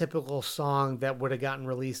 Not a typical song that would have gotten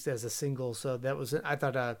released as a single, so that was, I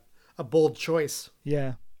thought, a bold choice.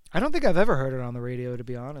 Yeah. I don't think I've ever heard it on the radio, to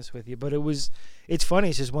be honest with you, but it's funny.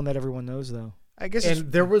 It's just one that everyone knows, though. I guess.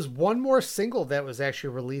 And there was one more single that was actually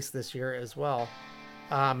released this year as well.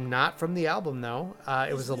 Not from the album, though.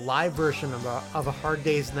 It was a live version of A Hard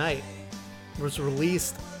Day's Night. It was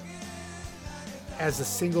released as a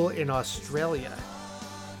single in Australia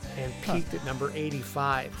and peaked at number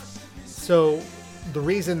 85. So the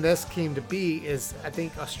reason this came to be is, I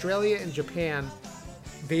think Australia and Japan,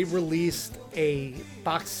 they released a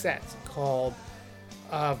box set called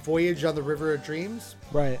Voyage on the River of Dreams.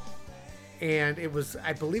 Right. And it was,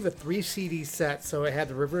 I believe, a 3 CD set. So it had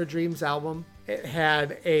the River of Dreams album. It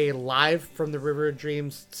had a live from the River of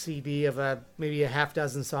Dreams CD of maybe a half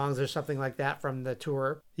dozen songs or something like that from the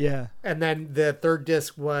tour. Yeah. And then the third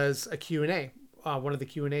disc was a Q&A, one of the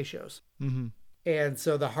Q&A shows. Mm-hmm. And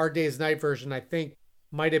so the Hard Day's Night version, I think,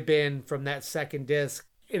 might have been from that second disc.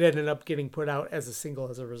 It ended up getting put out as a single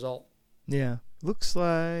as a result. Yeah. Looks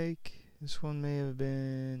like this one may have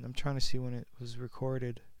been, I'm trying to see when it was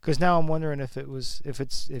recorded. Because now I'm wondering if it was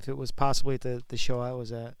possibly at the show I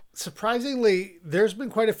was at. Surprisingly, there's been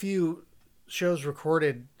quite a few shows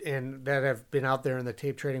recorded and that have been out there in the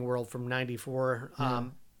tape trading world from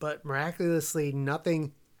 '94. But miraculously,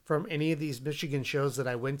 nothing from any of these Michigan shows that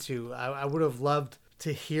I went to. I would have loved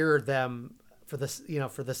to hear them for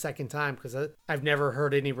the second time, because I've never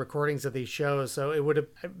heard any recordings of these shows. So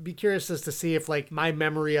I'd be curious as to see if my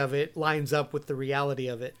memory of it lines up with the reality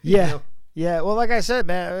of it. Yeah. You know? Yeah, well, like I said,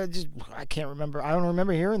 man, I can't remember. I don't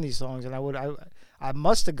remember hearing these songs, and I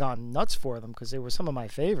must have gone nuts for them because they were some of my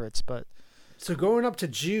favorites. But so going up to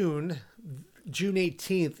June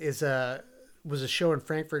 18th is a was a show in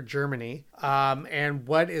Frankfurt, Germany. And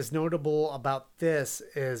what is notable about this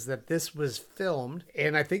is that this was filmed,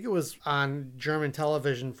 and I think it was on German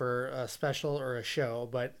television for a special or a show,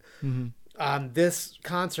 but this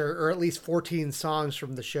concert, or at least 14 songs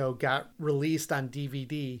from the show, got released on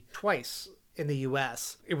DVD twice in the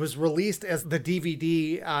US. It was released as the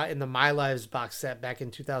DVD in the My Lives box set back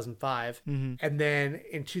in 2005. And then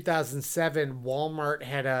in 2007, Walmart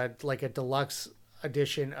had a deluxe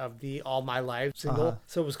edition of the All My Life single.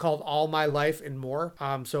 So it was called All My Life and More.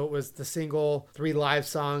 So it was the single, 3 live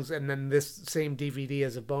songs, and then this same DVD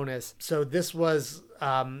as a bonus. So this was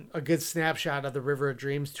a good snapshot of the River of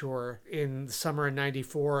Dreams tour in the summer of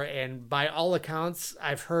 94. And by all accounts,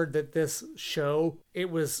 I've heard that this show,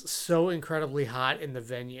 it was so incredibly hot in the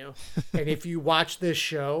venue. And if you watch this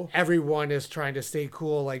show, everyone is trying to stay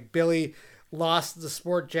cool. Like Billy lost the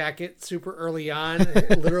sport jacket super early on.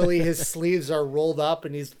 Literally his sleeves are rolled up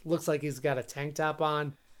and looks like he's got a tank top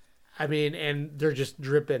on. I mean, and they're just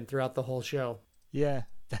dripping throughout the whole show. Yeah.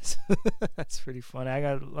 That's pretty funny.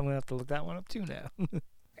 I'm gonna have to look that one up too now.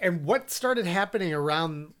 And what started happening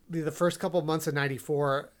around the first couple of months of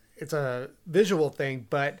 94, it's a visual thing,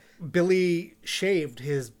 but Billy shaved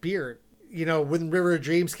his beard. You know, when River of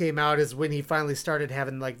Dreams came out is when he finally started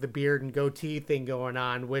having like the beard and goatee thing going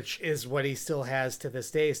on, which is what he still has to this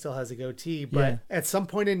day. He still has a goatee. But at some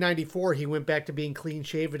point in 94, he went back to being clean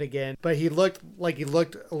shaven again. But he looked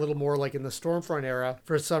a little more like in the Stormfront era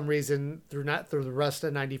for some reason through the rest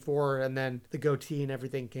of 94. And then the goatee and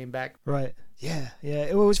everything came back. Right. Yeah.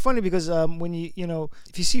 It was funny because when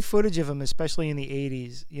if you see footage of him, especially in the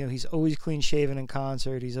 80s, he's always clean shaven in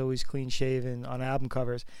concert. He's always clean shaven on album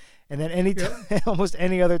covers. And then almost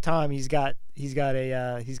any other time he's got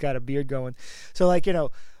a beard going. So like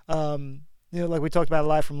like we talked about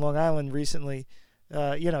Live from Long Island recently,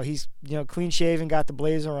 he's clean shaven, got the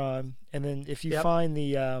blazer on, and then if you find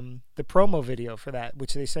the promo video for that,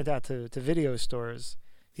 which they sent out to video stores,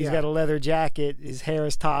 he's got a leather jacket, his hair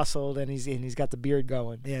is tousled, and he's got the beard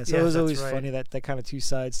going. Yeah, so it was always funny that kind of two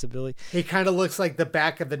sides to Billy. He kind of looks like the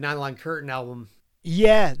back of the Nylon Curtain album.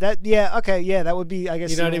 That would be, I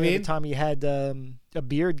guess, you know what I mean? The time he had a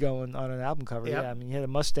beard going on an album cover. Yep. Yeah, I mean, he had a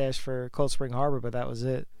mustache for Cold Spring Harbor, but that was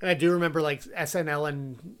it. And I do remember like SNL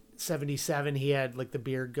in 77, he had like the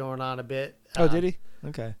beard going on a bit. Oh, did he?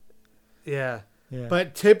 Okay. Yeah.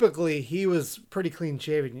 But typically he was pretty clean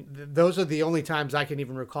shaven. Those are the only times I can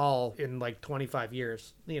even recall in like 25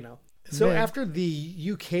 years, So after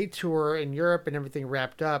the UK tour in Europe and everything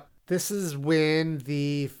wrapped up, this is when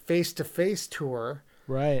the face-to-face tour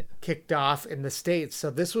kicked off in the States. So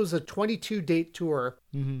this was a 22-date tour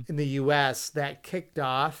in the U.S. that kicked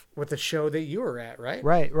off with a show that you were at, right?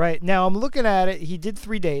 Right. Now, I'm looking at it. He did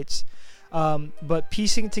 3 dates, but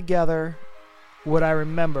piecing together what I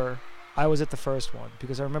remember, I was at the first one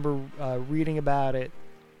because I remember reading about it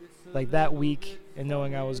like that week and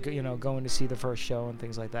knowing I was going to see the first show and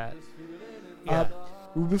things like that. Yeah.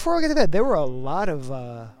 Before I get to that, there were a lot of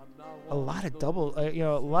double,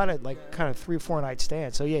 a lot of like kind of 3 or 4 night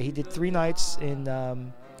stands. So yeah, he did 3 nights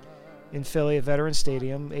in Philly at Veterans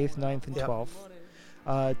Stadium, 8th, 9th, and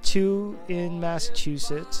 12th. 2 in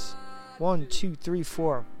Massachusetts. 1, 2, 3,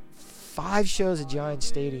 4, 5 shows at Giant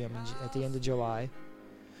Stadium at the end of July.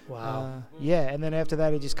 Wow. And then after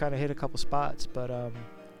that, he just kind of hit a couple spots. But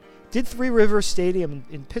did 3 River Stadium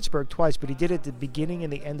in Pittsburgh twice, but he did it at the beginning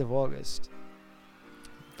and the end of August.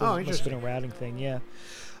 Oh, interesting. Must have been a routing thing, yeah.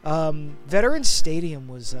 Veterans Stadium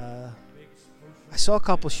was, I saw a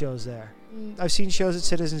couple shows there. I've seen shows at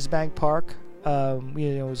Citizens Bank Park,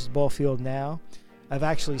 it's ball field now. I've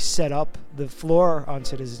actually set up the floor on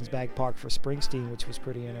Citizens Bank Park for Springsteen, which was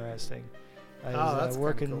pretty interesting. I was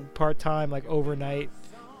working cool. Part-time, like overnight,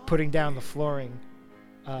 putting down the flooring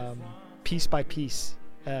piece by piece.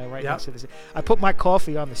 Next to this. I put my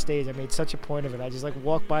coffee on the stage. I made such a point of it. I just like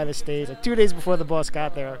walked by the stage like 2 days before the boss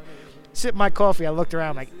got there. Sipped my coffee. I looked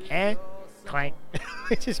around like, clank.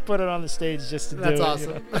 I just put it on the stage just to do it. That's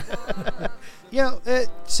awesome.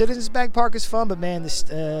 Citizens Bank Park is fun, but man, this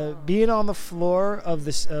being on the floor of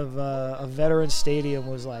Veterans Stadium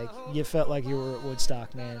was like you felt like you were at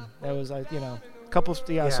Woodstock, man. That was like couple.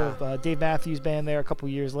 So Dave Matthews Band there a couple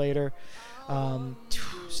years later.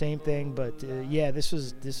 Same thing, but this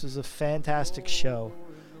was a fantastic show.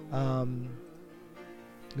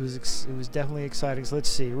 It was definitely exciting. So let's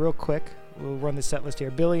see, real quick, we'll run the set list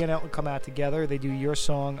here. Billy and Elton come out together. They do Your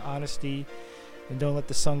Song, Honesty, and Don't Let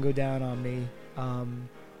the Sun Go Down on Me.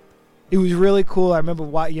 It was really cool. I remember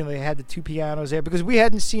why they had the 2 pianos there because we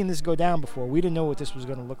hadn't seen this go down before. We didn't know what this was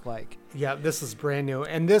going to look like. Yeah, this is brand new,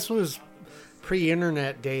 and this was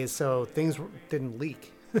pre-internet days, so things didn't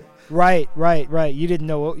leak. Right. You didn't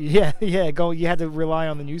know. You had to rely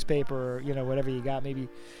on the newspaper or, whatever you got, maybe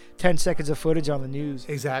 10 seconds of footage on the news.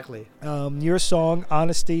 Exactly. Your song,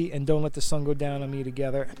 Honesty and Don't Let the Sun Go Down on Me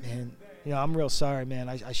together. Man, I'm real sorry, man.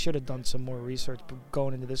 I should have done some more research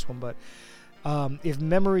going into this one, but if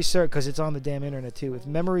memory serves, because it's on the damn internet too, if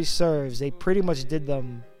memory serves, they pretty much did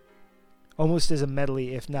them almost as a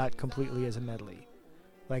medley, if not completely as a medley.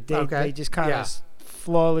 Like they just kind of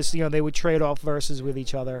flawless, they would trade off verses with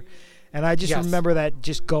each other. And I just remember that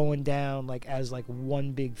just going down like as like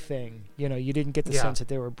one big thing. You didn't get the sense that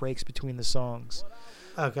there were breaks between the songs.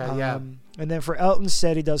 Okay, And then for Elton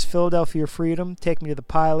said he does Philadelphia Freedom, Take Me to the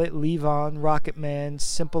Pilot, Leave On, Rocket Man,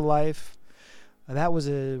 Simple Life. That was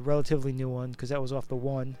a relatively new one because that was off the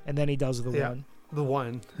one. And then he does the one. The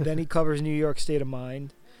one. Then he covers New York State of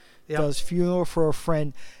Mind. Does Funeral for a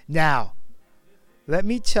Friend. Now, let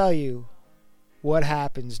me tell you what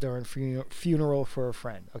happens during Funeral for a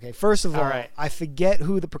Friend. Okay, first of all, I forget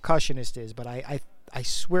who the percussionist is, but I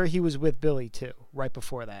swear he was with Billy too, right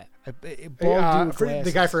before that.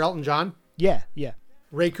 The guy for Elton John? Yeah.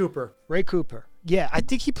 Ray Cooper. Yeah, I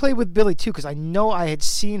think he played with Billy too, because I know I had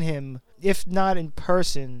seen him, if not in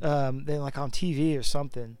person, then like on TV or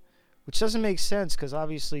something. Which doesn't make sense because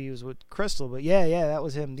obviously he was with Crystal, but yeah, that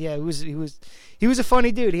was him. Yeah, he was a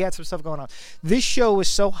funny dude. He had some stuff going on. This show was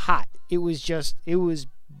so hot. It was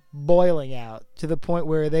boiling out to the point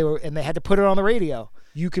where they had to put it on the radio.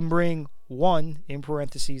 You can bring one, in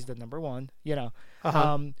parentheses, the number one,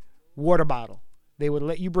 water bottle. They would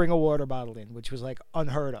let you bring a water bottle in, which was like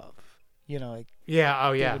unheard of. They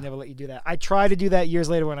would never let you do that. I tried to do that years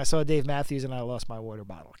later when I saw Dave Matthews and I lost my water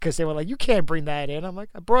bottle because they were like, you can't bring that in. I'm like,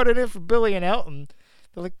 I brought it in for Billy and Elton.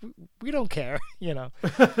 They're like, we don't care,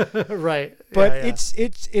 Right. But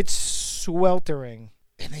it's sweltering.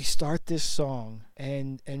 And they start this song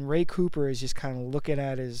and Ray Cooper is just kind of looking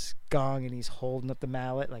at his gong and he's holding up the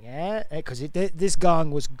mallet like, because this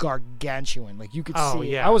gong was gargantuan. Like you could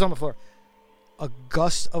see it. I was on the floor. A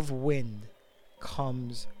gust of wind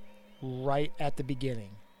comes right at the beginning,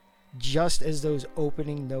 just as those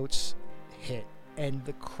opening notes hit, and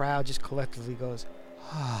the crowd just collectively goes,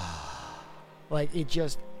 like it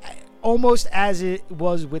just almost as it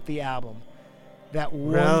was with the album. That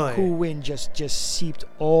one cool wind just seeped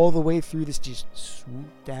all the way through this, just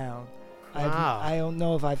swooped down. Wow. I don't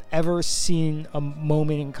know if I've ever seen a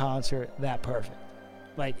moment in concert that perfect.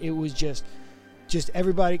 Like it was just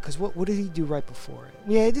everybody, because what did he do right before it?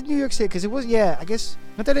 Yeah, he did New York City, because it was, I guess,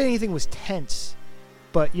 not that anything was tense,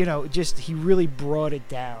 but, just he really brought it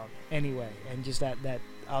down anyway, and just that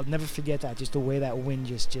I'll never forget that, just the way that wind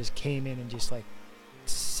just came in and just, like,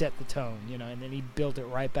 set the tone, and then he built it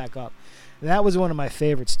right back up. And that was one of my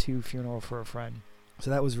favorites, too, Funeral for a Friend. So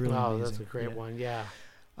that was really amazing. That's a great one, yeah.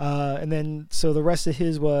 And then, so the rest of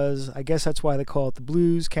his was, I guess that's why they call it the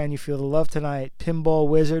blues, Can You Feel the Love Tonight, Pinball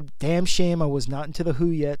Wizard, damn shame I was not into the Who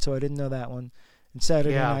yet, so I didn't know that one, and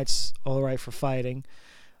Saturday Night's All Right for Fighting.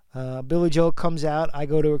 Billy Joel comes out, I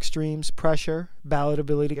Go to Extremes, Pressure, Ballad of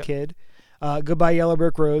Billy the Kid, Goodbye Yellow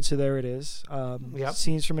Brick Road, so there it is.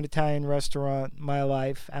 Scenes from an Italian Restaurant, My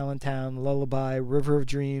Life, Allentown, Lullaby, River of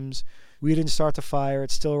Dreams, We Didn't Start the Fire,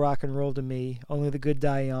 It's Still Rock and Roll to Me, Only the Good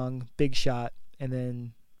Die Young, Big Shot, and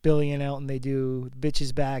then Billy and Elton, they do Bitch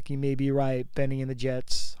Is Back, You May Be Right, Benny and the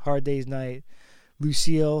Jets, Hard Day's Night,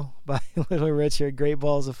 Lucille by Little Richard, Great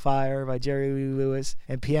Balls of Fire by Jerry Lee Lewis,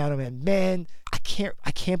 and Piano Man. Man, I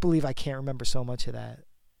can't believe I can't remember so much of that.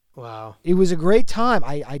 Wow. It was a great time.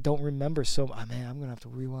 I don't remember so much. Man, I'm going to have to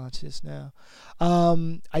rewatch this now.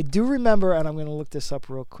 I do remember, and I'm going to look this up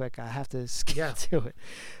real quick. I have to skip to it.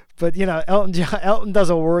 But, Elton does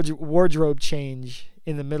a wardrobe change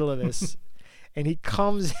in the middle of this. And he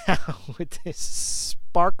comes out with this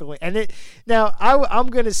sparkling, now I'm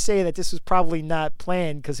going to say that this was probably not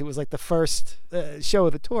planned because it was like the first show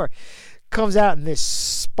of the tour. Comes out in this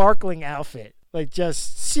sparkling outfit, like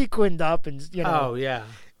just sequined up, and Oh yeah.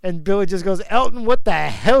 And Billy just goes, Elton, what the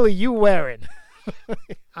hell are you wearing?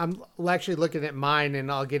 I'm actually looking at mine, and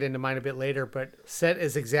I'll get into mine a bit later. But set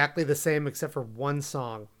is exactly the same except for one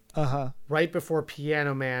song. Right before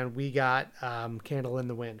Piano Man, we got Candle in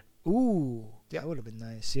the Wind. Ooh. That would have been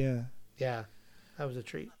nice, yeah. Yeah, that was a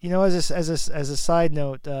treat. As a side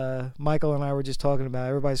note, Michael and I were just talking about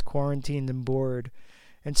everybody's quarantined and bored,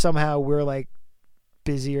 and somehow we're like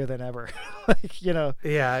busier than ever. Yeah.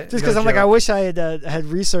 Just because I'm like, I wish I had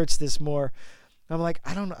researched this more. I'm like,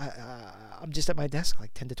 I don't know. I'm just at my desk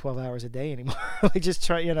like 10 to 12 hours a day anymore. Like just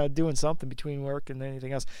doing something between work and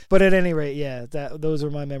anything else. But at any rate, yeah, those are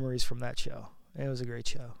my memories from that show. It was a great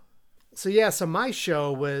show. So my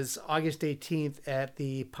show was August 18th at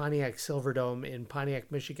the Pontiac Silverdome in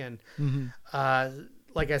Pontiac, Michigan.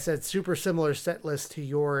 Like I said, super similar set list to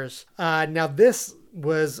yours. Now this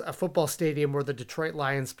was a football stadium where the Detroit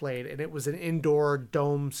Lions played, and it was an indoor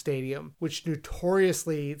dome stadium, which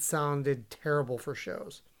notoriously sounded terrible for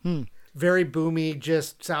shows. Very boomy,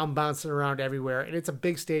 just sound bouncing around everywhere. And it's a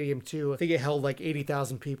big stadium, too. I think it held like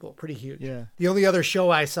 80,000 people. Pretty huge. Yeah. The only other show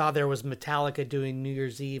I saw there was Metallica doing New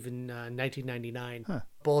Year's Eve in 1999.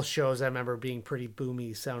 Both shows I remember being pretty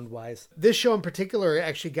boomy sound-wise. This show in particular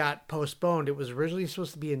actually got postponed. It was originally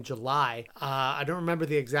supposed to be in July. I don't remember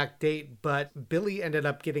the exact date, but Billy ended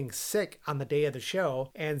up getting sick on the day of the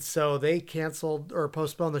show. And so they canceled, or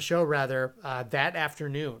postponed the show rather, that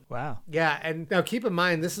afternoon. Wow. Yeah, and now keep in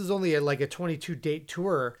mind, this is only like a 22-date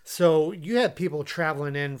tour, so you had people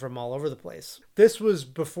traveling in from all over the place. This was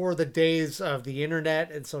before the days of the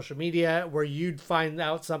internet and social media where you'd find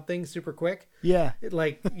out something super quick. Yeah.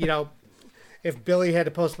 Like, if Billy had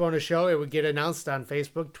to postpone a show, it would get announced on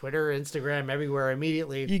Facebook, Twitter, Instagram, everywhere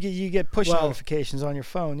immediately. You get push notifications on your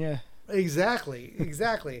phone, yeah.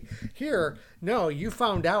 Exactly. Here, no, you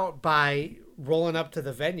found out by rolling up to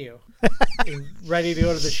the venue and ready to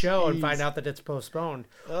go to the show and find out that it's postponed.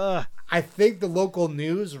 I think the local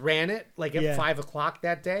news ran it like at 5 o'clock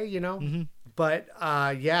that day, But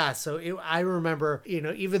so I remember,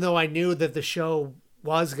 even though I knew that the show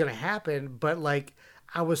was going to happen, but like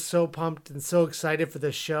I was so pumped and so excited for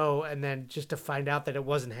the show, and then just to find out that it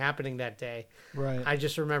wasn't happening that day. Right. I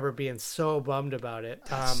just remember being so bummed about it.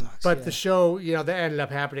 Sucks, but the show, that ended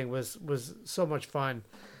up happening was so much fun.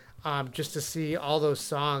 Just to see all those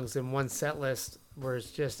songs in one set list where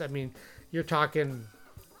it's just, you're talking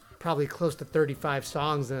probably close to 35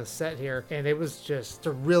 songs in a set here, and it was just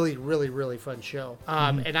a really, really, really fun show.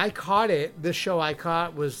 And I caught it. This show I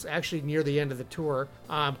caught was actually near the end of the tour,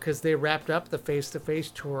 because they wrapped up the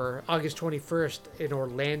face-to-face tour August 21st in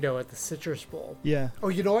Orlando at the Citrus Bowl. Yeah. Oh,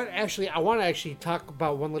 you know what? Actually, I want to talk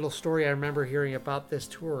about one little story I remember hearing about this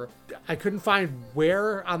tour. I couldn't find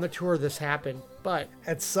where on the tour this happened, but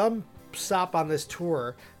at some stop on this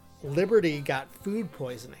tour, Liberty got food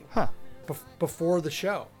poisoning. Before the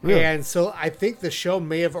show. Really? And so I think the show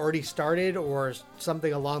may have already started or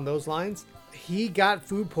something along those lines. He got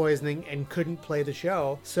food poisoning and couldn't play the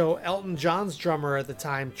show. So Elton John's drummer at the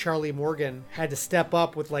time, Charlie Morgan, had to step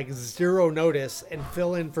up with like zero notice and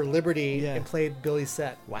fill in for Liberty and play Billy's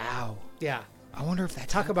set. Wow. Yeah. I wonder if that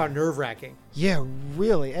Talk about nerve-wracking. Yeah,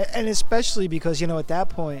 really. And especially because, at that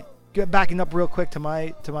point, backing up real quick to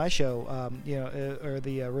my show, or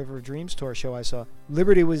the River of Dreams tour show I saw,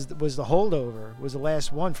 Liberty was the holdover, was the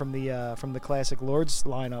last one from the classic Lords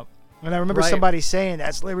lineup. And I remember somebody saying,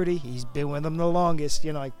 "That's Liberty. He's been with them the longest."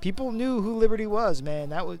 People knew who Liberty was, man.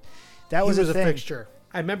 That was a thing. Fixture.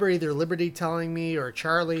 I remember either Liberty telling me or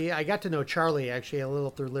Charlie. I got to know Charlie actually a little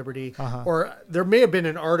through Liberty, or there may have been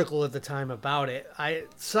an article at the time about it.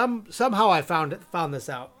 Somehow I found this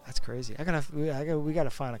out. That's crazy. We gotta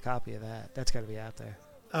find a copy of that. That's got to be out there.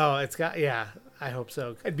 Oh, I hope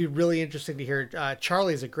so. It'd be really interesting to hear.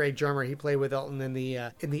 Charlie's a great drummer. He played with Elton in the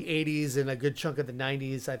 80s and a good chunk of the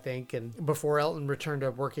 90s, I think, and before Elton returned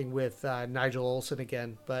to working with Nigel Olsson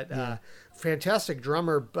again. But fantastic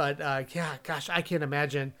drummer. But gosh, I can't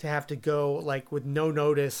imagine to have to go like with no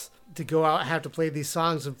notice to go out and have to play these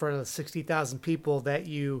songs in front of 60,000 people that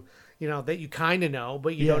you kind of know,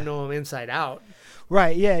 but you don't know them inside out.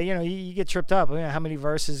 Right, yeah, you get tripped up. How many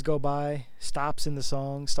verses go by, stops in the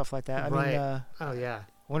song, stuff like that. I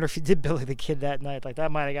I wonder if you did Billy the Kid that night. Like, that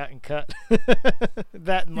might have gotten cut.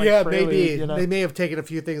 That and, Prelude, maybe. They may have taken a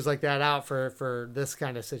few things like that out for this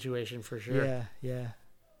kind of situation, for sure. Yeah.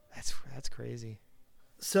 That's crazy.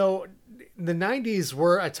 So the 90s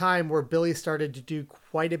were a time where Billy started to do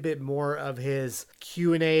quite a bit more of his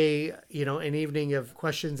Q&A, an evening of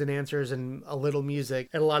questions and answers and a little music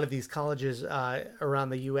at a lot of these colleges around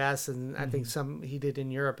the U.S. And I think some he did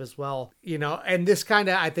in Europe as well, and this kind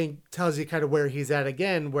of, I think, tells you kind of where he's at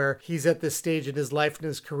again, where he's at this stage in his life and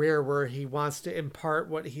his career where he wants to impart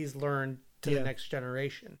what he's learned to the next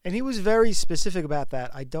generation. And he was very specific about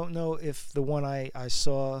that. I don't know if the one I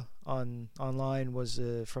saw online was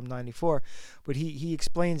from 94, but he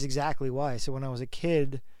explains exactly why. So when I was a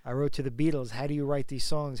kid, I wrote to the Beatles, how do you write these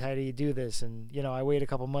songs? How do you do this? And, I wait a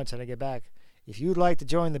couple months and I get back. If you'd like to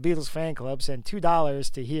join the Beatles fan club, send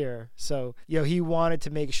 $2 to here. So, he wanted to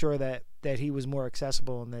make sure that he was more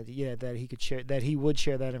accessible and that he could share, that he would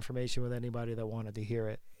share that information with anybody that wanted to hear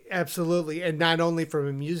it. Absolutely. And not only from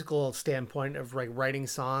a musical standpoint of like writing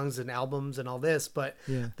songs and albums and all this, but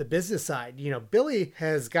the business side. Billy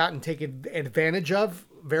has gotten taken advantage of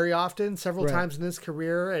very often, several times in his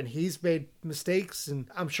career, and he's made mistakes and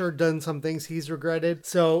I'm sure done some things he's regretted.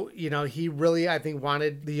 So, he really, I think,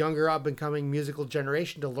 wanted the younger up and coming musical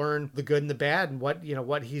generation to learn the good and the bad and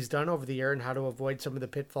what he's done over the year and how to avoid some of the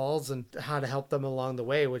pitfalls and how to help them along the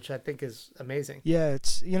way, which I think is amazing. Yeah,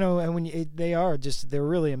 it's, and when they're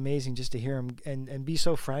really amazing just to hear him and be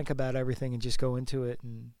so frank about everything and just go into it.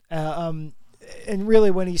 And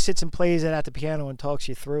really, when he sits and plays it at the piano and talks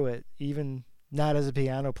you through it, even not as a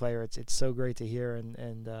piano player, it's so great to hear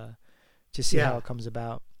and just see how it comes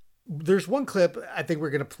about. There's one clip I think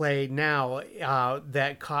we're going to play now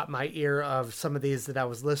that caught my ear of some of these that I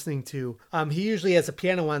was listening to. He usually has a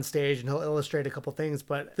piano on stage and he'll illustrate a couple things,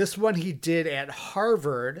 but this one he did at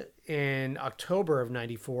Harvard in October of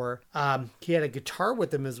 94. He had a guitar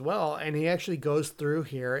with him as well, and he actually goes through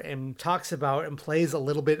here and talks about and plays a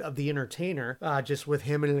little bit of The Entertainer just with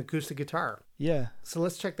him and an acoustic guitar. Yeah. So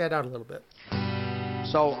let's check that out a little bit.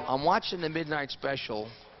 So I'm watching the Midnight Special,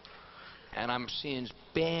 and I'm seeing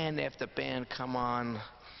band after band come on.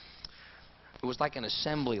 It was like an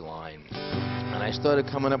assembly line. And I started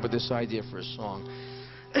coming up with this idea for a song,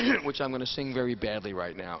 which I'm going to sing very badly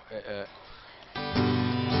right now.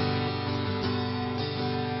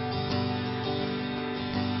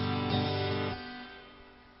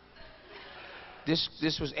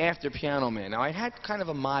 This was after Piano Man. Now, I had kind of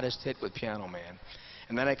a modest hit with Piano Man,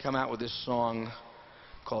 and then I come out with this song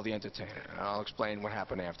called The Entertainer, and I'll explain what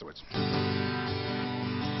happened afterwards.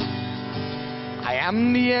 I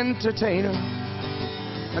am the entertainer,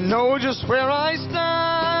 I know just where I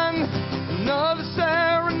stand. Another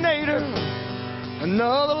serenader,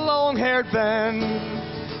 another long-haired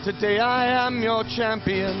band. Today I am your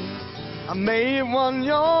champion, I may have won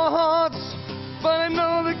your hearts, but I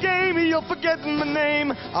know the game, you'll forget my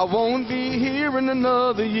name. I won't be here in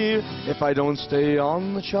another year if I don't stay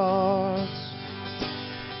on the charts.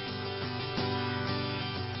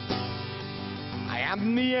 I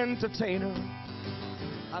am the entertainer,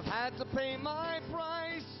 I've had to pay my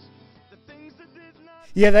price. The things that did not...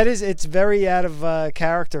 Yeah, it's very out of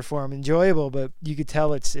character for him. Enjoyable, but you could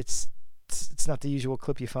tell it's not the usual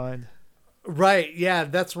clip you find. Right. Yeah.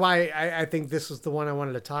 That's why I think this was the one I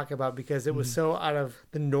wanted to talk about, because it was so out of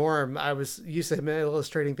the norm. I was used to him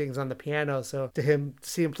illustrating things on the piano. So to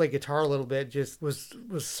see him play guitar a little bit just was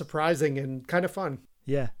surprising and kind of fun.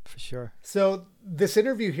 Yeah, for sure. So this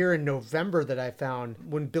interview here in November that I found,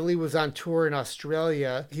 when Billy was on tour in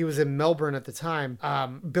Australia, he was in Melbourne at the time.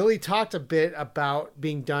 Billy talked a bit about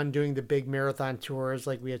being done doing the big marathon tours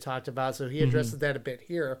like we had talked about. So he addresses that a bit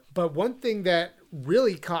here. But one thing that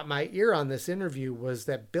really caught my ear on this interview was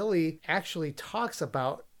that Billy actually talks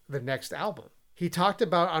about the next album. He talked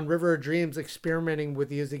about on River of Dreams experimenting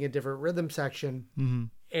with using a different rhythm section. Mm-hmm.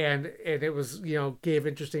 And it was, gave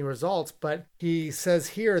interesting results. But he says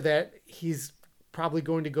here that he's probably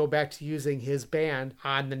going to go back to using his band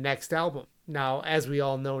on the next album. Now, as we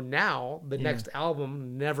all know now, the next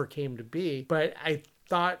album never came to be. But I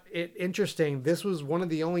thought it interesting. This was one of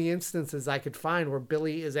the only instances I could find where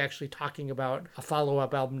Billy is actually talking about a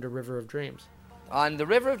follow-up album to River of Dreams. On the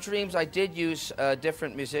River of Dreams, I did use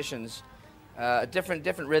different musicians, a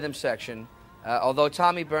different rhythm section. Although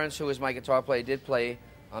Tommy Burns, who is my guitar player, did play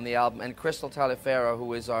on the album, and Crystal Taliaferro,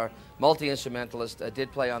 who is our multi-instrumentalist, did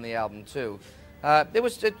play on the album too. It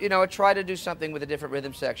was, I tried to do something with a different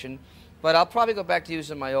rhythm section, but I'll probably go back to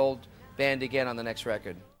using my old band again on the next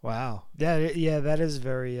record. Wow. Yeah, that is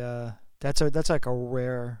very, that's like a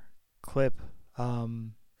rare clip.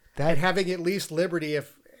 And having at least Liberty,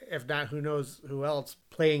 if not, who knows who else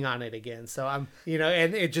playing on it again. So I'm,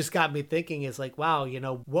 and it just got me thinking, is like, wow,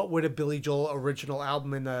 what would a Billy Joel original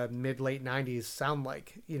album in the mid-late 90s sound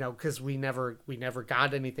like? Because we never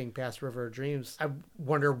got anything past River of Dreams. I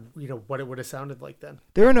wonder, what it would have sounded like then.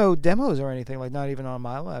 There are no demos or anything, like not even on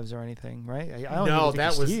My Lives or anything, right? No,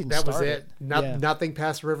 that was it. Nothing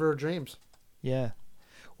past River of Dreams. Yeah.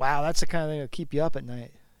 Wow, that's the kind of thing that'll keep you up at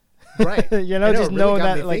night. Right. Just really knowing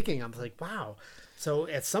got that, me thinking, I'm like, wow. So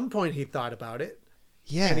at some point he thought about it.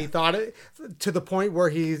 Yeah. And he thought it to the point where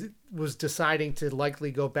he was deciding to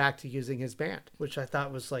likely go back to using his band, which I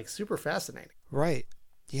thought was like super fascinating. Right.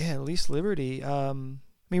 Yeah, at least Liberty.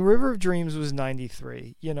 River of Dreams was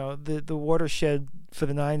 93. The watershed for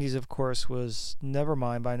the 90s, of course, was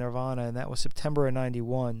Nevermind by Nirvana, and that was September of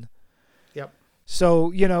 91. Yep.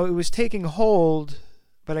 So, it was taking hold,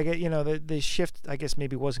 but I get, the shift, I guess,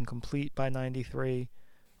 maybe wasn't complete by 93.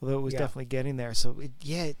 Although it was definitely getting there. So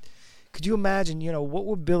could you imagine, what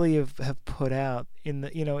would Billy have put out in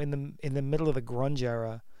the, in the middle of the grunge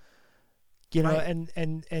era, right.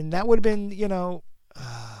 and that would have been,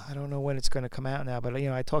 I don't know when it's going to come out now, but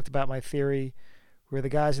I talked about my theory where the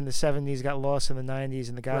guys in the 70s got lost in the 90s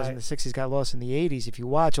and the guys in the 60s got lost in the 80s. If you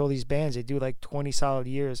watch all these bands, they do like 20 solid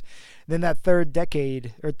years. And then that third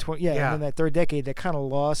decade, and then that third decade, they kind of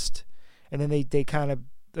lost, and then they kind of,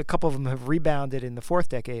 a couple of them have rebounded in the fourth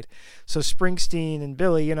decade. So Springsteen and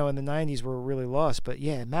Billy, you know, in the 90s were really lost. But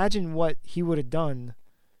yeah, imagine what he would have done,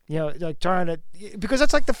 you know, like trying to, because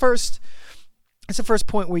that's like the first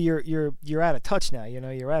point where you're out of touch now, you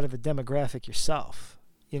know, you're out of the demographic yourself.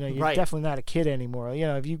 You know, you're definitely not a kid anymore. You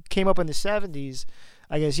know, if you came up in the 70s,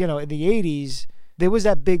 I guess, you know, in the 80s, there was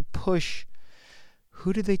that big push.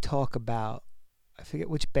 Who did they talk about? I forget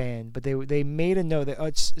which band, but they made a note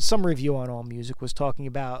that some review on AllMusic was talking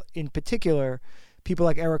about, in particular, people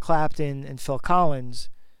like Eric Clapton and Phil Collins,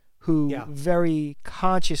 who very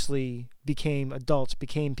consciously became adults,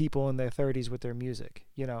 became people in their 30s with their music,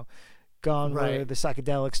 you know. Gone were the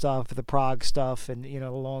psychedelic stuff, the prog stuff, and, you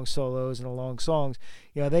know, the long solos and the long songs.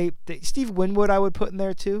 You know, they Steve Winwood I would put in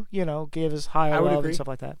there too. You know, gave us Higher Love and stuff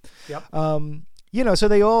like that. Yep. You know, so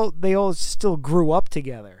they all still grew up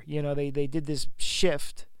together. You know, they did this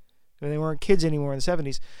shift. They weren't kids anymore in the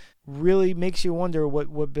 70s. Really makes you wonder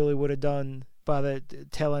what Billy would have done by the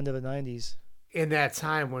tail end of the 90s. In that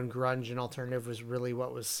time when grunge and alternative was really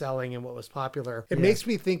what was selling and what was popular. It makes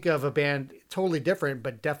me think of a band totally different,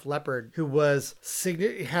 but Def Leppard, who was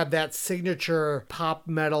had that signature pop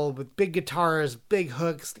metal with big guitars, big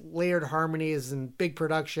hooks, layered harmonies, and big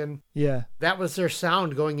production. Yeah. That was their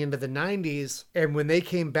sound going into the 90s. And when they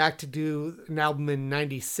came back to do an album in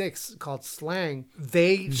 96 called Slang,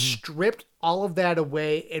 they stripped all of that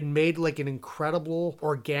away and made like an incredible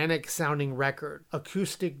organic sounding record.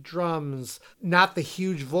 Acoustic drums, not the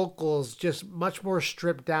huge vocals, just much more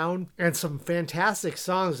stripped down, and some fantastic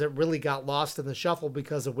songs that really got lost in the shuffle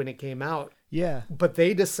because of when it came out. Yeah. But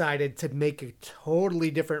they decided to make a totally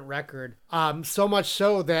different record. So much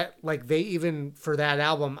so that like they even for that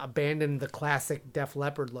album abandoned the classic Def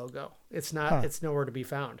Leppard logo. It's not it's nowhere to be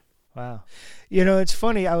found. Wow. You know, it's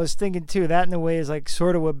funny. I was thinking too, that in a way is like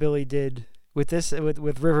sort of what Billy did with this, with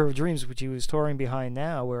River of Dreams, which he was touring behind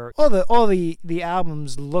now, where all the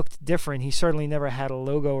albums looked different. He certainly never had a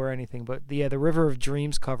logo or anything, but the River of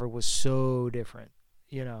Dreams cover was so different.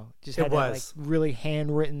 You know, just had that like really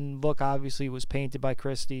handwritten look. Obviously, it was painted by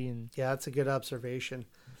Christie, and that's a good observation.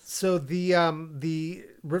 So the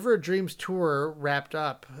River of Dreams tour wrapped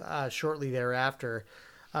up shortly thereafter.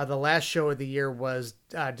 The last show of the year was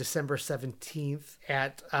December 17th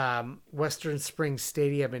at Western Springs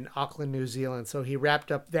Stadium in Auckland, New Zealand. So he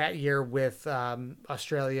wrapped up that year with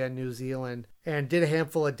Australia and New Zealand and did a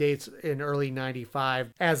handful of dates in early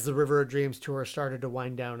 95 as the River of Dreams tour started to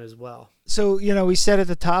wind down as well. So, you know, we said at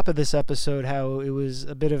the top of this episode how it was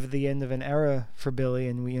a bit of the end of an era for Billy,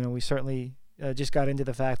 and we certainly just got into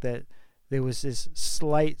the fact that there was this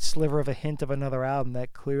slight sliver of a hint of another album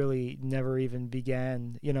that clearly never even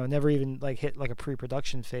began, never even like hit like a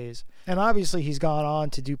pre-production phase. And obviously he's gone on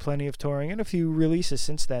to do plenty of touring and a few releases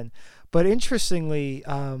since then. But interestingly,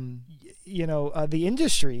 the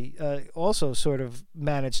industry also sort of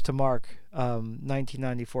managed to mark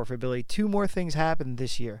 1994 for Billy. Two more things happened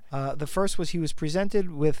this year. The first was he was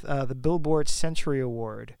presented with the Billboard Century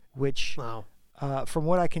Award, which, from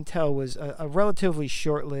what I can tell, was a relatively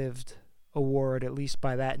short-lived award, at least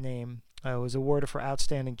by that name. Was awarded for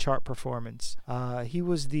outstanding chart performance. He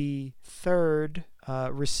was the third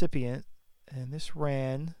recipient, and this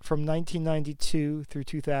ran from 1992 through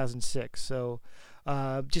 2006. So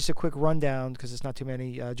just a quick rundown, because it's not too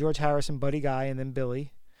many. George Harrison, Buddy Guy, and then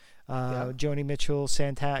Billy. Joni Mitchell,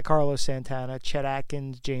 Carlos Santana, Chet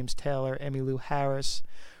Atkins, James Taylor, Emmylou Harris,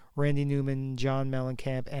 Randy Newman, John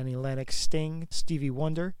Mellencamp, Annie Lennox, Sting, Stevie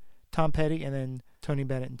Wonder, Tom Petty, and then Tony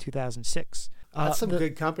Bennett in 2006. That's some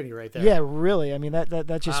good company right there. Yeah, really. I mean,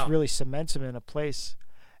 that just really cements him in a place.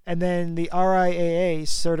 And then the RIAA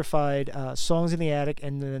certified Songs in the Attic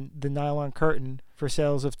and the Nylon Curtain for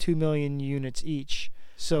sales of 2 million units each.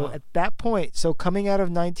 So at that point, coming out of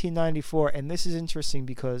 1994, and this is interesting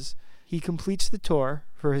because he completes the tour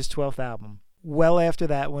for his 12th album. Well after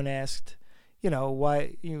that, when asked,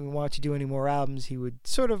 why don't you do any more albums, he would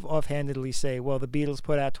sort of offhandedly say, well, the Beatles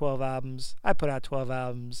put out 12 albums. I put out 12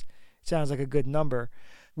 albums. Sounds like a good number.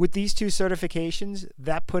 With these two certifications,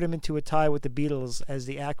 that put him into a tie with the Beatles as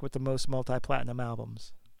the act with the most multi-platinum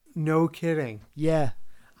albums. No kidding. Yeah.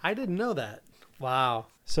 I didn't know that. Wow.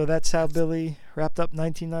 So that's how Billy wrapped up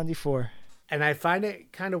 1994. And I find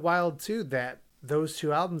it kind of wild, too, that those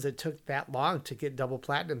two albums, it took that long to get double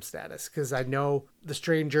platinum status, because I know The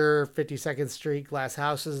Stranger, 52nd Street, Glass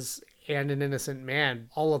Houses, and An Innocent Man,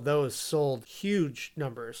 all of those sold huge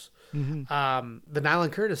numbers. Mm-hmm. The Nylon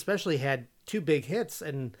Curtain especially had two big hits,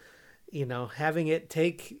 and you know, having it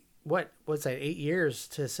take what's that, 8 years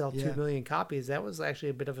to sell 2 million copies, that was actually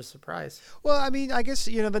a bit of a surprise. Well, I mean, I guess,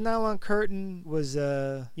 you know, the Nylon Curtain was,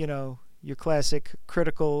 you know, your classic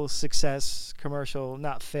critical success, commercial,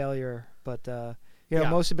 not failure, but, you know,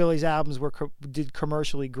 most of Billy's albums did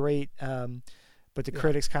commercially great, but the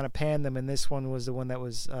critics kind of panned them, and this one was the one that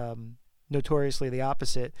was notoriously the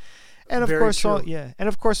opposite. And of course,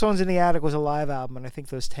 Songs in the Attic was a live album, and I think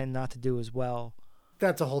those tend not to do as well.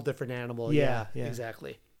 That's a whole different animal. Yeah,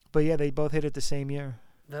 exactly. But yeah, they both hit it the same year.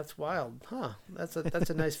 That's wild, huh? That's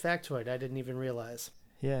a nice factoid. I didn't even realize.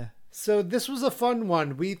 Yeah. So this was a fun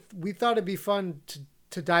one. We thought it'd be fun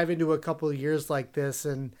to dive into a couple of years like this,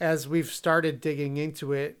 and as we've started digging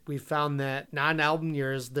into it, we found that non-album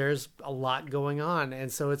years, there's a lot going on,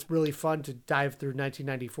 and so it's really fun to dive through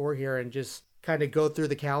 1994 here and just kind of go through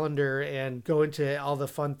the calendar and go into all the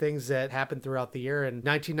fun things that happened throughout the year. And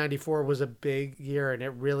 1994 was a big year, and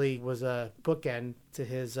it really was a bookend to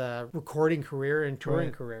his recording career and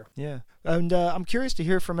touring career. Yeah. And I'm curious to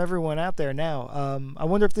hear from everyone out there now. I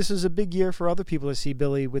wonder if this is a big year for other people to see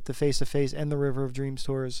Billy with the Face to Face and the River of Dreams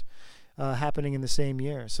tours happening in the same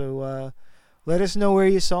year. So let us know where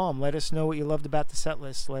you saw him. Let us know what you loved about the set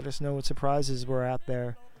list. Let us know what surprises were out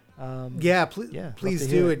there. Please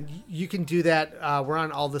do. And you can do that. We're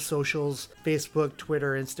on all the socials, Facebook,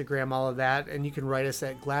 Twitter, Instagram, all of that. And you can write us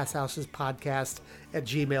at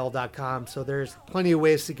glasshousespodcast@gmail.com. So there's plenty of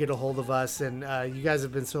ways to get a hold of us. And you guys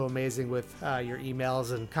have been so amazing with your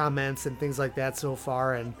emails and comments and things like that so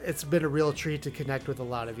far. And it's been a real treat to connect with a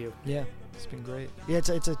lot of you. Yeah, it's been great. Yeah,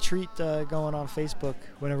 it's a treat going on Facebook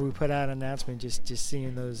whenever we put out an announcement, just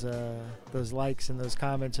seeing those likes and those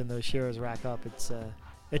comments and those shares rack up.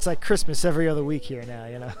 It's like Christmas every other week here now,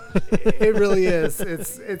 you know. It really is.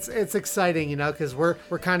 It's exciting, you know, because we're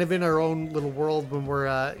kind of in our own little world when we're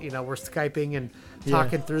we're Skyping and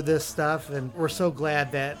talking through this stuff, and we're so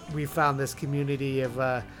glad that we found this community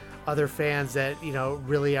of other fans that, you know,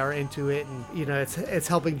 really are into it, and, you know, it's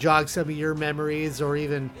helping jog some of your memories, or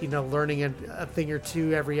even, you know, learning a thing or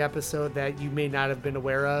two every episode that you may not have been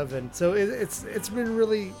aware of. And so it's been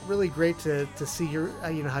really, really great to see your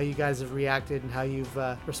how you guys have reacted and how you've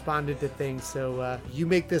responded to things. So you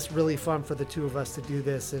make this really fun for the two of us to do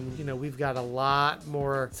this, and, you know, we've got a lot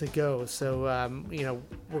more to go. So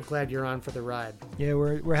we're glad you're on for the ride. Yeah,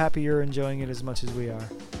 we're happy you're enjoying it as much as we are.